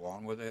go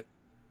along with it.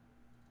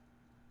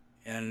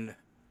 And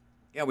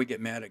yeah, we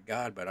get mad at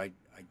God, but I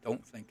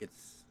don't think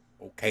it's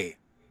okay.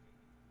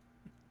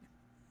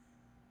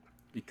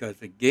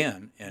 Because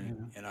again,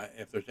 yeah.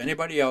 if there's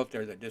anybody out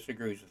there that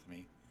disagrees with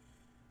me,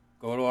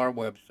 go to our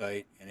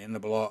website and in the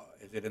blog.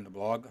 Is it in the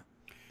blog?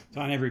 It's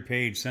on every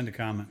page. Send a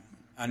comment.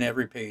 On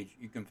every page,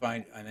 you can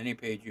find on any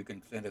page you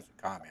can send us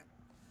a comment.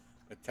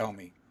 But tell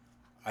me,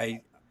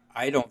 I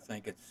I don't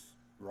think it's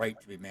right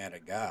to be mad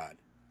at God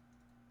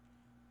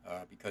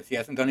because He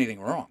hasn't done anything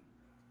wrong.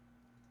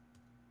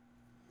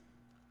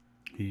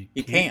 He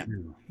He can't can't.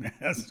 do. He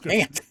That's good.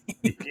 can't.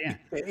 He can't.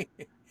 Okay?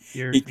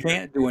 You're, He you're,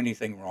 can't do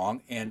anything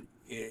wrong, and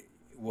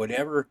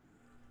whatever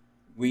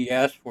we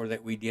asked for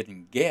that we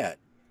didn't get,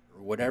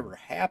 or whatever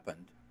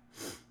happened,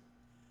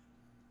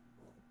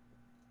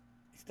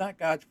 it's not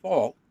God's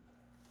fault.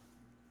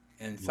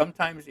 And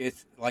sometimes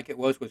it's like it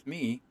was with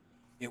me,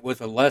 it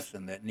was a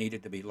lesson that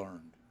needed to be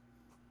learned.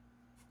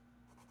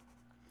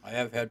 I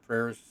have had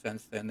prayers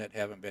since then that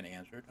haven't been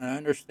answered, and I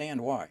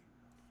understand why.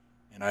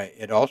 And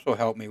it also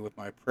helped me with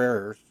my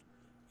prayers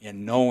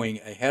in knowing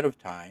ahead of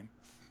time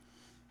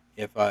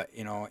if I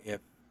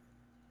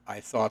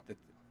thought that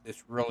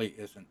this really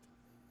isn't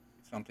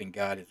something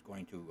God is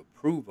going to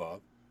approve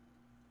of,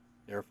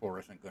 therefore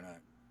isn't going to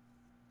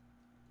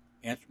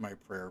answer my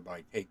prayer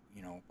by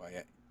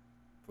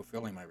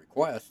fulfilling my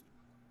request,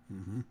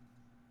 hmm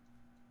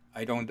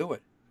I don't do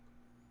it.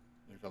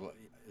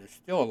 There's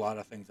still a lot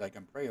of things I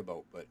can pray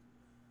about, but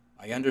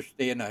I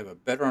understand. I have a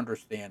better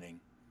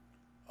understanding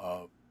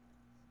of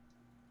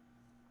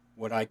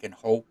what I can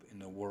hope in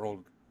the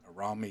world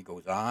around me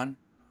goes on,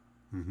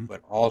 hmm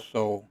but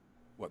also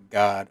what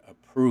God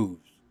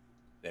approves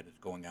that is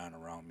going on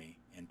around me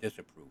and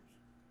disapproves.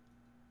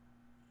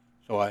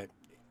 So I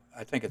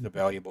think it's a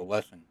valuable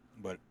lesson,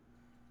 but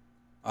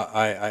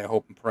I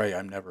hope and pray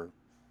I'm never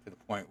to the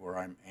point where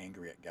I'm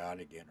angry at God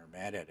again or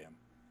mad at Him.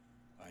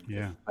 I'm just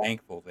Yeah.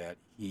 thankful that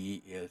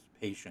He is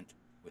patient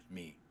with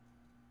me.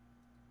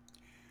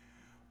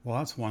 Well,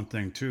 that's one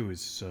thing too.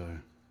 Is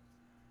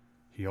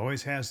he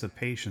always has the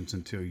patience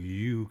until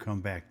you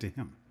come back to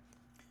him.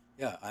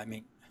 Yeah, I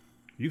mean,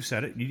 You've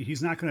said it.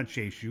 He's not going to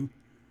chase you.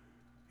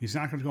 He's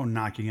not going to go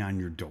knocking on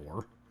your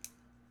door.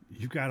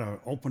 You've got to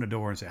open the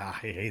door and say, "Ah,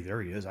 hey, hey,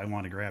 there he is. I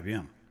want to grab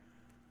him."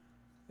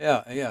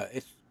 yeah, yeah.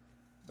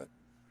 But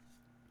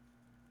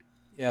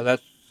yeah,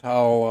 that's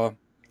how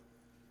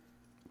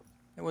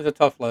it was a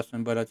tough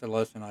lesson, but it's a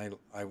lesson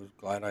I was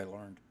glad I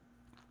learned.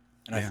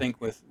 And I Yeah. think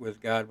with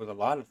God, with a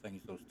lot of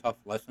things, those tough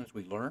lessons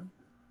we learn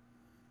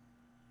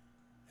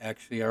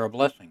actually are a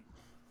blessing.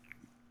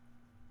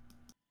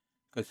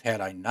 Because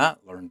had I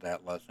not learned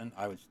that lesson,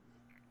 I was,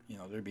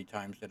 there'd be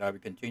times that I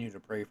would continue to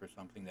pray for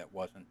something that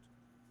wasn't,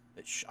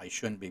 I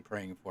shouldn't be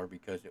praying for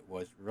because it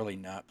was really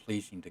not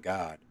pleasing to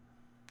God.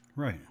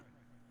 Right.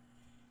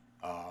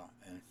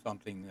 And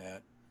something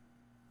that,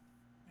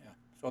 yeah.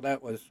 So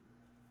that was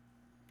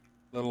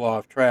a little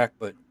off track,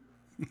 but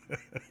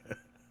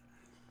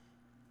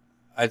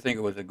I think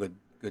it was a good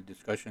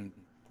discussion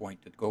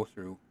point to go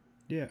through.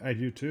 Yeah, I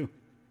do too.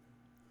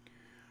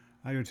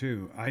 I do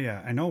too.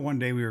 I know one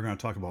day we were going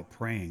to talk about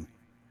praying,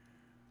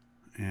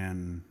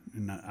 and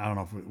I don't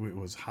know if it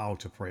was how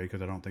to pray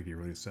because I don't think he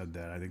really said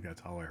that. I think that's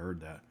how I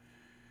heard that.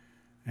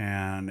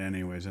 And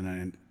anyways,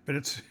 but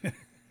it's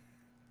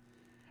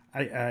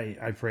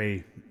I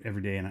pray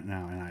every day and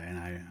now,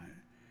 and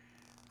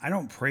I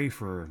don't pray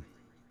for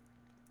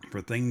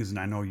things, and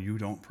I know you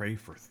don't pray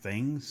for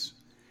things.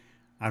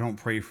 I don't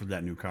pray for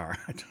that new car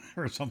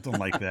or something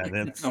like that.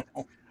 It's No,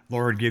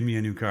 Lord, give me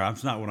a new car.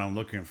 That's not what I'm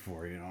looking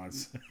for.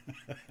 It's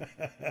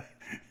but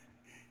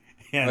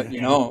and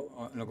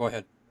no, go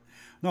ahead.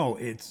 no,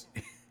 it's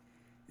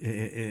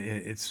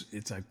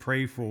I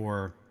pray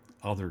for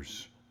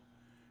others,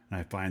 and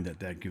I find that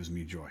that gives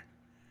me joy.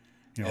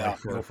 Like Yeah,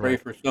 you'll for pray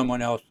for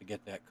someone else to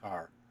get that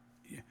car,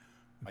 if a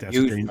that's what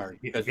used they car,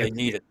 because they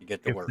need it to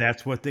get to if work.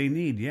 that's what they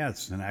need,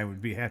 yes, then I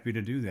would be happy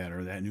to do that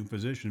or that new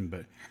position.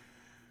 But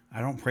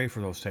I don't pray for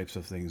those types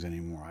of things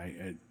anymore.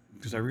 I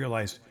because I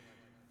realized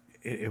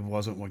it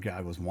wasn't what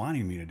God was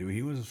wanting me to do.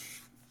 He was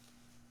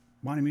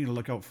wanting me to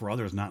look out for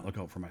others, not look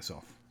out for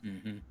myself.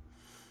 Hmm.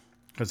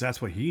 Because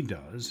that's what he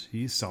does.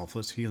 He's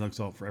selfless. He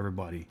looks out for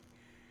everybody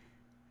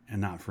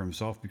and not for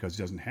himself because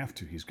he doesn't have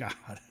to. He's God.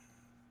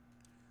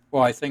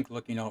 Well, I think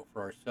looking out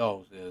for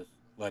ourselves is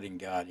letting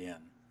God in.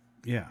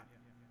 Yeah.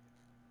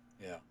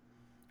 Yeah.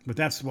 But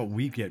that's what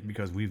we get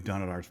because we've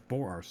done it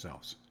for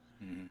ourselves.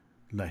 Hmm.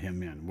 Let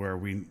him in. Where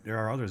there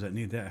are others that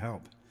need that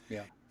help.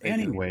 Yeah, they do.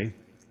 Anyway,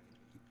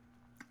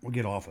 we'll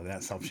get off of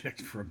that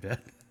subject for a bit.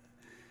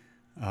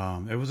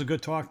 It was a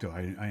good talk, though.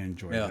 I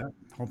enjoyed Yeah. that.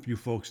 Hope you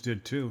folks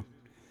did too.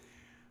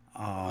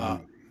 Uh,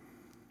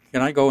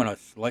 can I go in a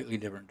slightly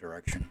different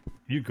direction?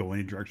 You go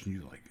any direction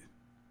you like.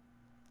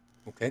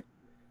 Okay.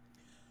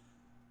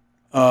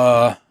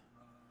 Uh,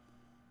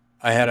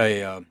 I had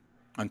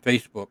on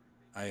Facebook.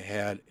 I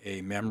had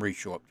a memory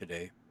show up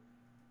today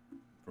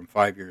from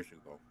 5 years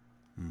ago.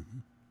 Hmm.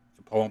 It's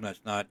a poem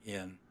that's not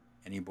in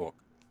any book,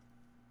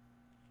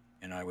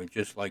 and I would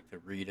just like to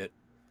read it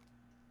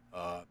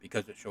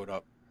because it showed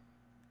up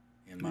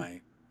in Yeah.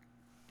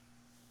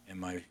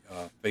 my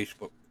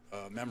Facebook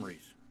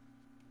memories,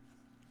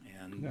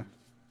 and Yeah.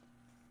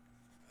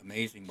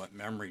 amazing what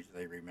memories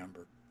they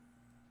remember.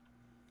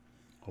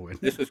 Oh, isn't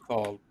it? This is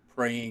called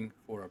 "Praying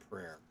for a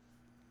Prayer."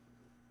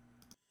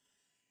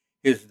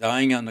 His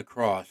dying on the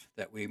cross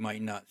that we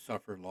might not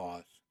suffer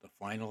loss, the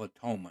final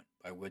atonement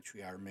by which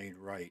we are made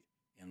right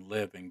and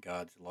live in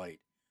God's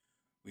light.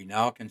 We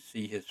now can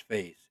see his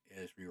face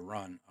as we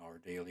run our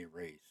daily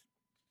race.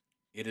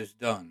 It is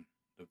done.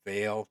 The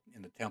veil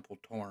in the temple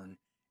torn.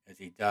 As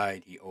he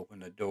died, he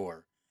opened the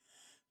door.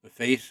 The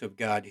face of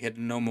God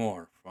hidden no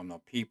more from a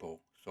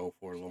people so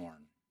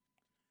forlorn.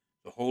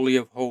 The Holy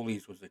of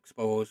Holies was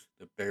exposed,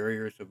 the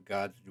barriers of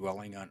God's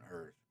dwelling on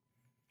earth.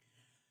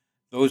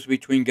 Those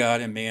between God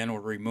and man were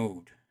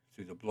removed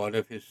through the blood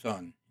of his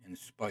Son, in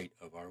spite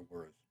of our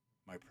worth.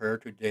 My prayer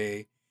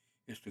today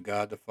is to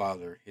God the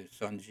Father, his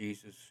Son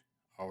Jesus,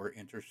 our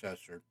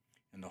intercessor,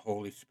 and the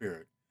Holy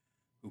Spirit,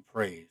 who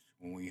prays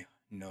when we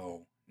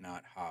know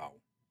not how.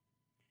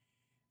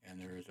 And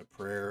there is a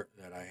prayer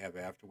that I have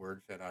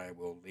afterwards that I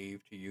will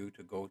leave to you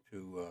to go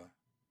to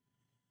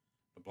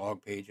the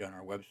blog page on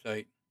our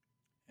website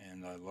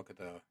and look at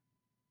the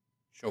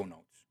show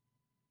notes.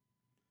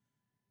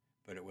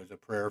 But it was a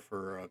prayer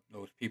for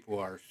those people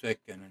who are sick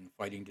and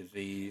fighting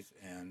disease,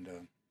 and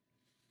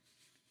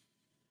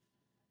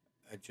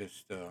it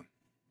just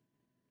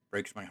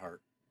breaks my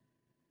heart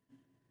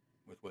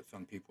with what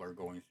some people are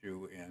going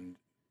through, and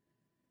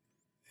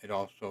it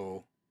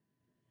also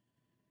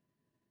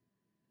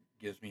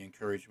gives me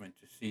encouragement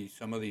to see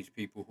some of these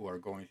people who are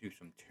going through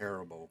some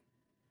terrible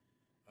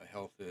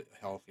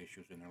health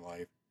issues in their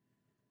life,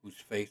 whose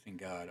faith in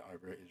God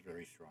is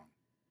very strong,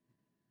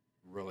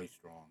 really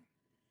strong,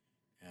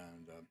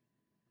 and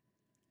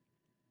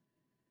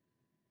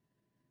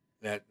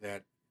that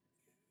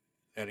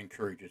that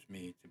encourages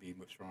me to be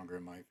much stronger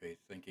in my faith,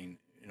 thinking,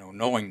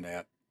 knowing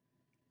that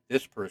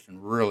this person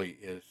really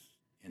is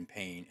in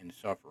pain and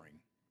suffering.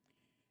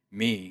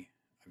 Me,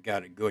 I've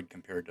got it good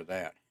compared to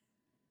that.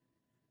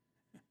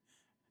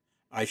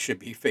 I should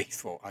be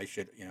faithful. I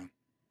should.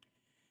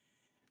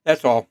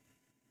 That's all.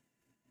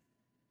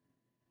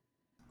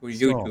 Go to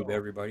So, YouTube,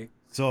 everybody.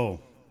 so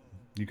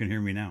you can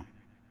hear me now.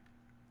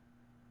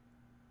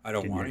 I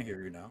don't Can want you? to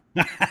hear you now.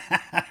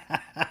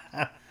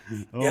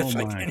 Oh Yes,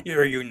 I my. can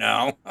hear you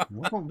now.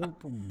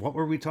 What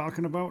were we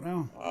talking about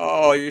now?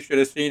 Oh, you should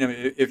have seen him.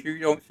 If you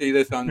don't see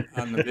this on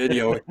the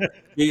video,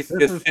 he's This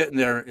just is, sitting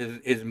there.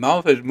 His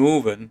mouth is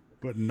moving,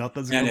 but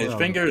nothing's and coming his out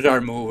of it. fingers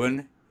are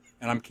moving.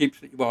 And I'm keep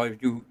well.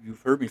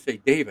 You've heard me say,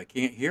 Dave, I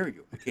can't hear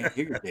you. I can't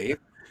hear you, Dave.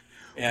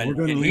 We're And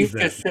going to leave he's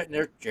that. just sitting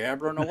there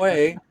jabbering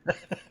away.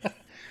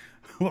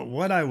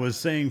 What I was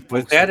saying,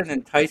 Was folks. that an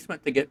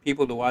enticement to get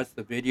people to watch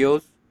the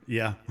videos?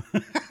 Yeah.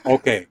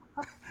 Okay.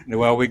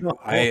 Well, So,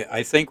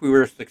 I think we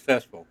were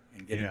successful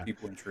in getting yeah.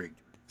 people intrigued.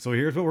 So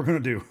here's what we're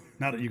going to do.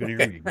 Now that you can hear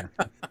Okay. me again,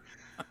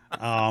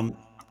 um,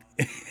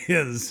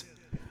 is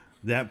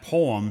that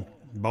poem.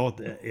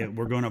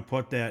 We're going to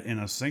put that in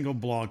a single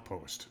blog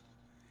post,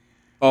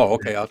 Oh,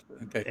 okay.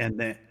 Okay. and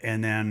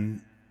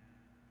then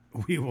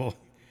we will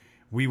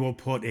we will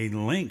put a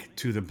link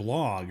to the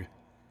blog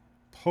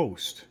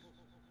post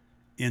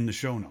in the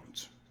show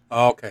notes.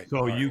 Okay. So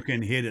All right. you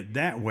can hit it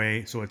that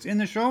way. So it's in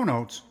the show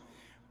notes,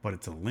 but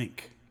it's a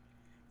link,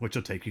 which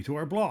will take you to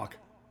our blog. Does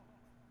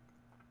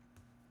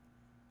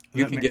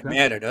You that can make get sense?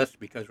 mad at us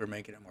because we're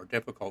making it more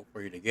difficult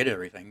for you to get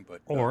everything,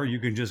 but Or you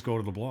can just go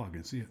to the blog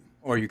and see it.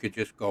 or you could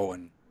just go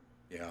and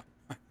yeah.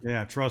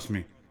 Yeah, trust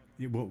me.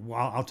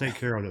 I'll take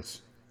care of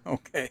this.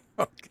 Okay.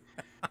 Okay.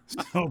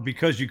 So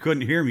because you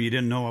couldn't hear me, you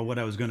didn't know what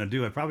I was going to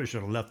do. I probably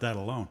should have left that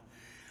alone.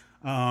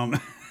 Um,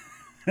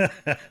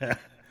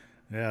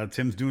 yeah,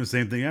 Tim's doing the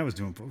same thing I was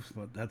doing, folks,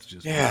 but that's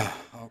just me. Yeah.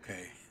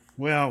 Okay.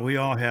 Well, we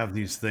all have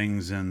these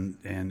things, and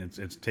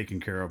it's taken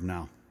care of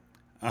now.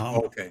 Um,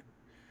 Okay.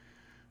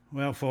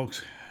 well,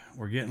 folks,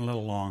 we're getting a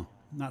little long.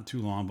 Not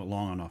too long, but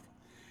long enough.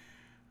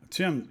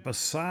 Tim,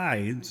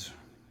 besides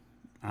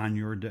on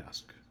your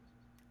desk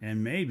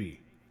and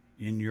maybe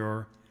in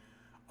your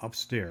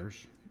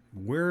upstairs,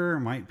 where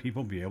might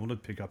people be able to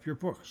pick up your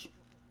books?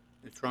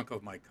 The trunk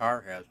of my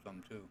car has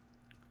some too.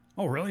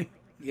 Oh, really?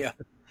 Yeah.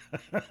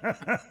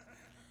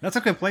 That's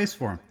a good place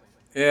for them.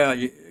 Yeah.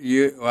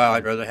 Well,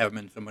 I'd rather have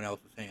them in someone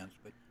else's hands,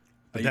 but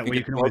But you that can way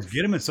you get can always books.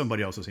 get them in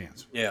somebody else's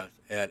hands. Yes,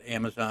 at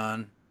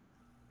Amazon.com.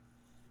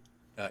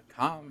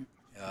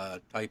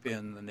 Type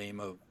in the name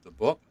of the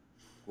book,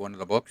 one of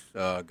the books,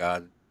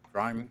 God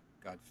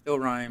Still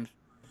Rhymes,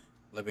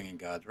 Living in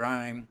God's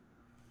Rhyme,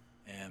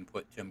 and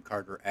put Tim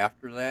Carter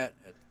after that,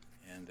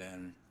 and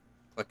then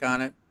click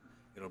on it.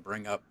 It'll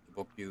bring up the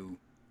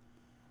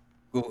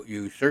book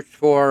you searched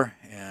for,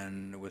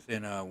 and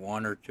within a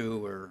one or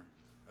two or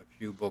a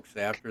few books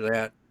after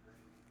that,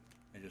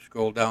 and just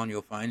scroll down,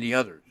 you'll find the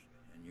others,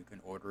 and you can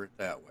order it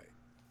that way.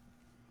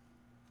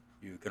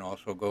 You can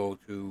also go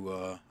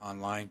to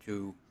online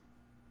to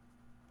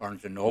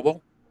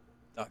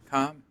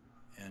BarnesandNoble.com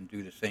and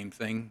do the same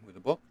thing with a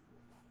book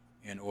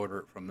and order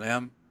it from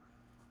them.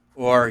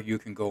 Or you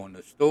can go in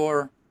the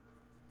store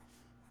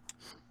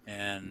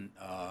and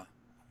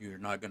you're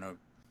not going to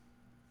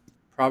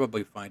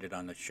probably find it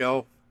on the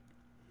shelf.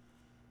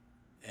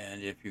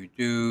 And if you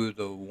do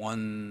the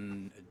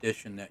one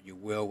edition that you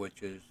will,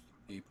 which is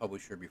the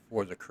publisher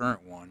before the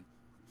current one,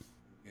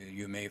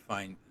 you may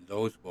find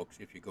those books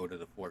if you go to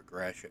the Fort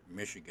Gratiot,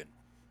 Michigan,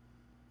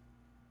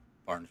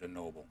 Barnes and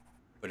Noble,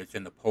 but it's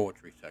in the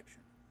poetry section.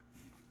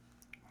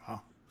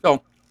 Wow.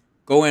 So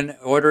go in,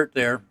 order it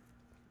there.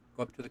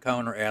 Go up to the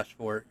counter, ask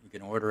for it. You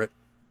can order it.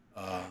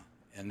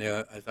 And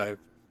as I've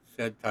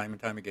said time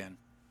and time again,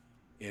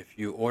 if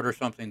you order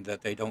something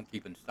that they don't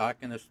keep in stock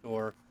in the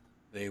store,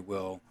 they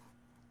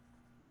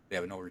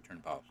have a no return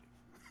policy.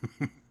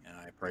 And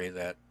I pray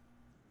that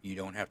you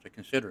don't have to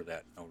consider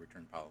that no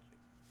return policy.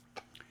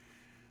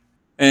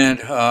 And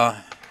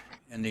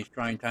in these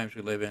trying times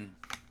we live in,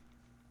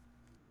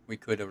 we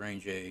could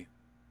arrange a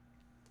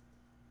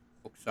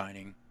book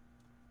signing,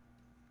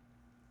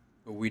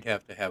 but we'd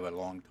have to have a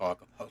long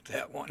talk about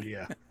that one.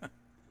 Yeah.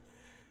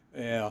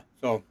 Yeah.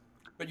 So,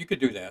 but you could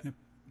do that.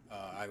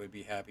 I would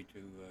be happy to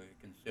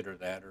consider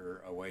that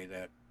or a way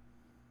that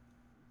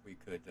we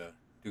could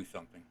do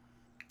something.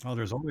 Oh,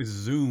 there's always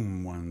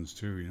Zoom ones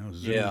too.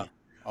 Yeah.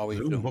 Always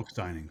Zoom Zoom. book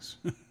signings.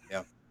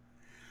 Yeah.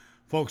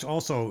 Folks,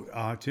 also,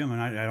 Tim,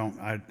 and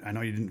I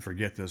know you didn't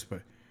forget this,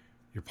 but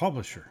your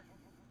publisher.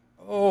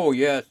 Oh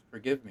yes.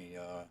 Forgive me.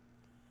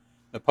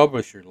 The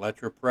publisher,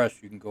 Letcher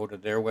Press. You can go to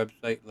their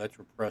website,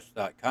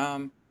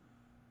 letcherpress.com.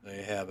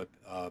 They have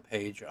a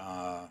page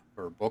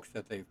for books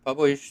that they've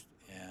published,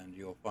 and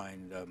you'll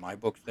find my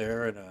books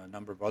there and a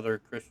number of other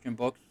Christian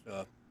books.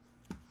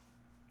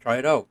 Try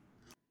it out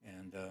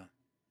and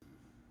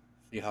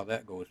see how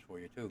that goes for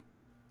you too.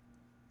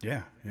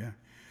 Yeah, yeah.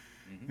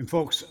 Hmm. And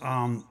folks,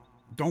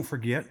 don't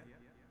forget,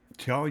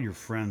 tell your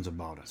friends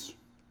about us.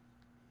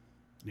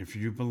 If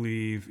you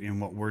believe in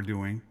what we're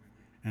doing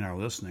and are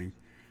listening,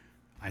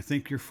 I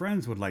think your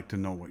friends would like to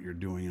know what you're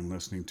doing and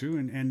listening to,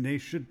 and they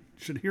should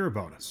hear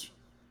about us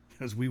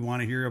because we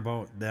want to hear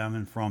about them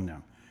and from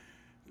them,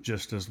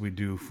 just as we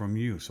do from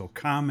you. So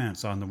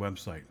comments on the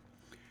website.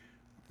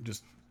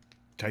 Just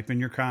type in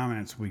your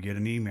comments. We get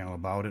an email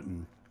about it,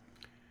 and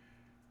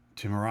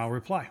Tim or I'll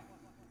reply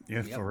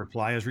if Yep. a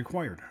reply is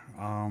required.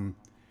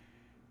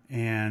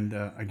 And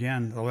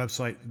again, the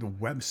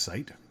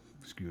website,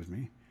 excuse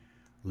me,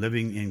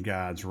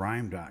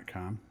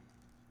 livingingodsrhyme.com.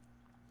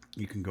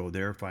 You can go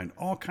there, find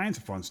all kinds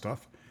of fun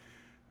stuff.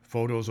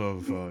 Photos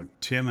of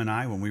Tim and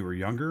I when we were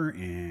younger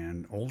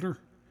and older.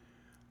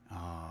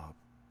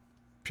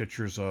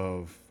 Pictures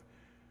of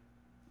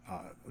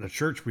the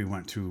church we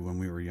went to when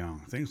we were young.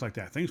 Things like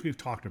that. Things we've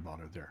talked about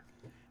are there.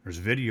 There's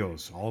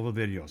videos, all the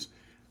videos.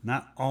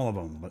 Not all of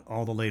them, but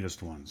all the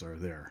latest ones are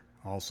there.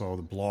 Also,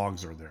 the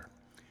blogs are there.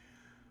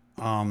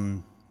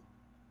 Can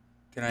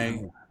I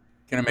Go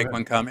can I make ahead.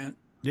 one comment?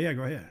 Yeah,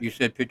 go ahead. You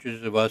said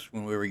pictures of us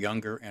when we were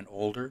younger and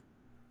older.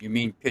 You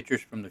mean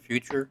pictures from the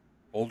future?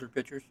 Older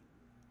pictures?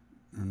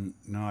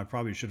 No, I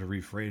probably should have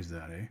rephrased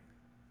that, eh?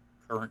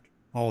 Current?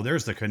 Oh,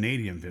 there's the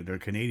Canadian the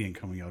Canadian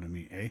coming out of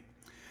me, eh?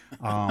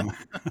 Um,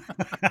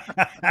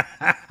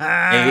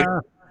 Hey,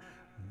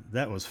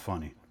 that was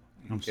funny.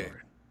 I'm okay.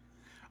 sorry.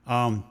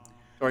 Um,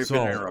 Sorry for the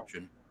so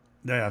interruption.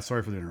 yeah,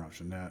 sorry for the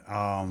interruption. That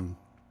I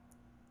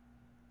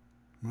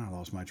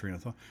lost my train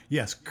of thought.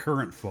 Yes,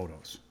 current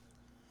photos,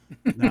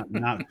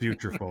 not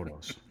future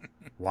photos.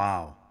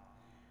 Wow.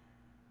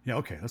 Yeah.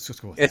 Okay. Let's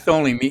just go with It's that.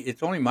 only me.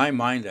 It's only my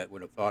mind that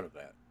would have thought of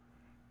that.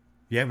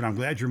 Yeah, but I'm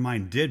glad your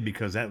mind did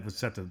because that would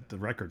set the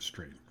record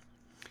straight.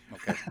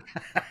 Okay.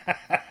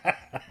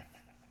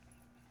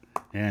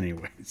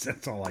 Anyways,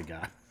 that's all I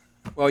got.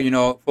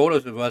 Well,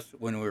 photos of us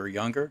when we were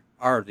younger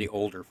are the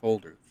older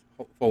photos.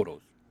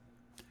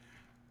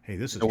 Hey,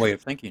 this is The way true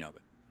of thinking of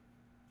it.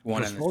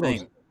 One because and the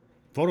same.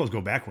 photos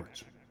go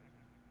backwards.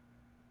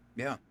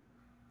 Yeah.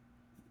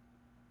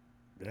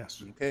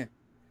 Yes, Okay.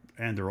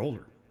 and they're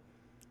older.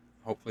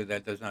 Hopefully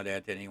that does not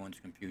add to anyone's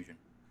confusion.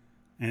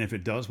 And if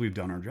it does, we've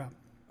done our job.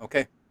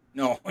 Okay.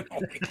 No,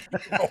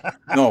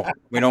 no.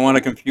 We don't want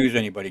to confuse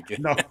anybody.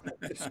 No,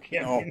 just No,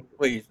 kidding.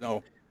 please,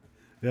 no.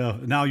 Yeah,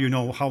 now you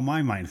know how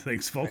my mind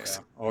thinks, folks.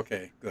 Yeah.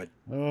 Okay. Good.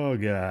 Oh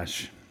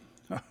gosh.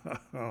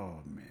 Oh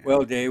man.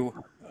 Well, Dave, what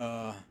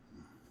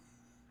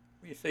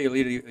do you say,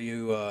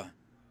 you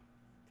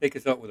take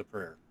us out with a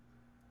prayer?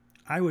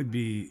 I would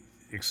be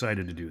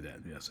excited to do that.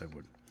 Yes, I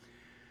would.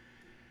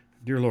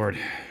 Dear Lord,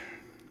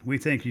 we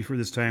thank you for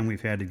this time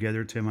we've had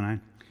together, Tim and I,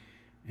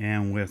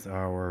 and with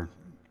our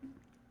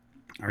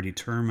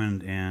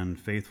determined and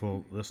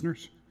faithful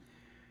listeners.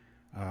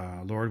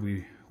 Lord,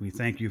 we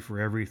thank you for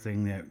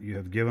everything that you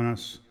have given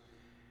us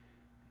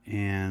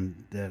and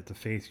that the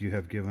faith you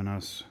have given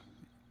us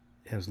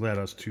has led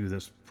us to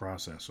this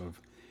process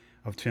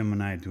of Tim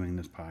and I doing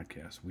this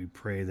podcast. We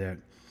pray that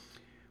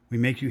we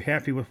make you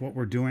happy with what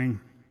we're doing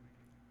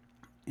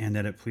and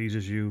that it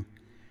pleases you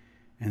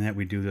and that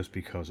we do this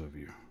because of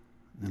you.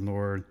 And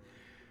Lord,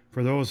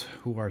 for those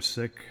who are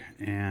sick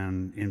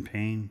and in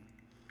pain,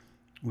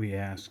 we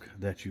ask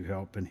that you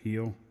help and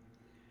heal.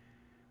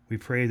 We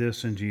pray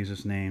this in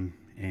Jesus' name.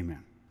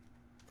 Amen.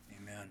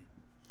 Amen.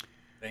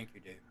 Thank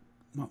you, Dave.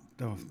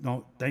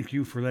 No, thank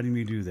you for letting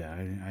me do that.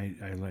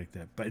 I like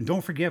that. But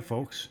don't forget,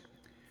 folks,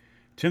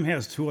 Tim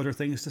has two other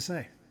things to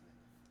say.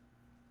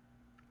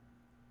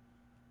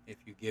 If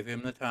you give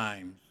him the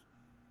times,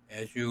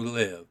 as you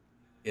live,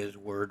 his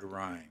word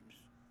rhymes.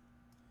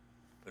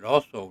 But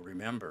also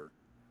remember,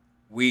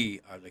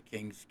 we are the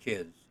King's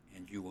kids,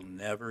 and you will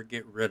never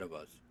get rid of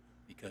us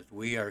because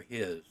we are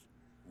his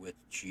with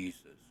Jesus.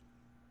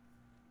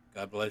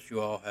 God bless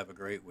you all. Have a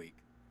great week.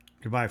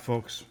 Goodbye,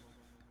 folks.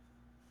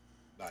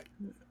 Bye.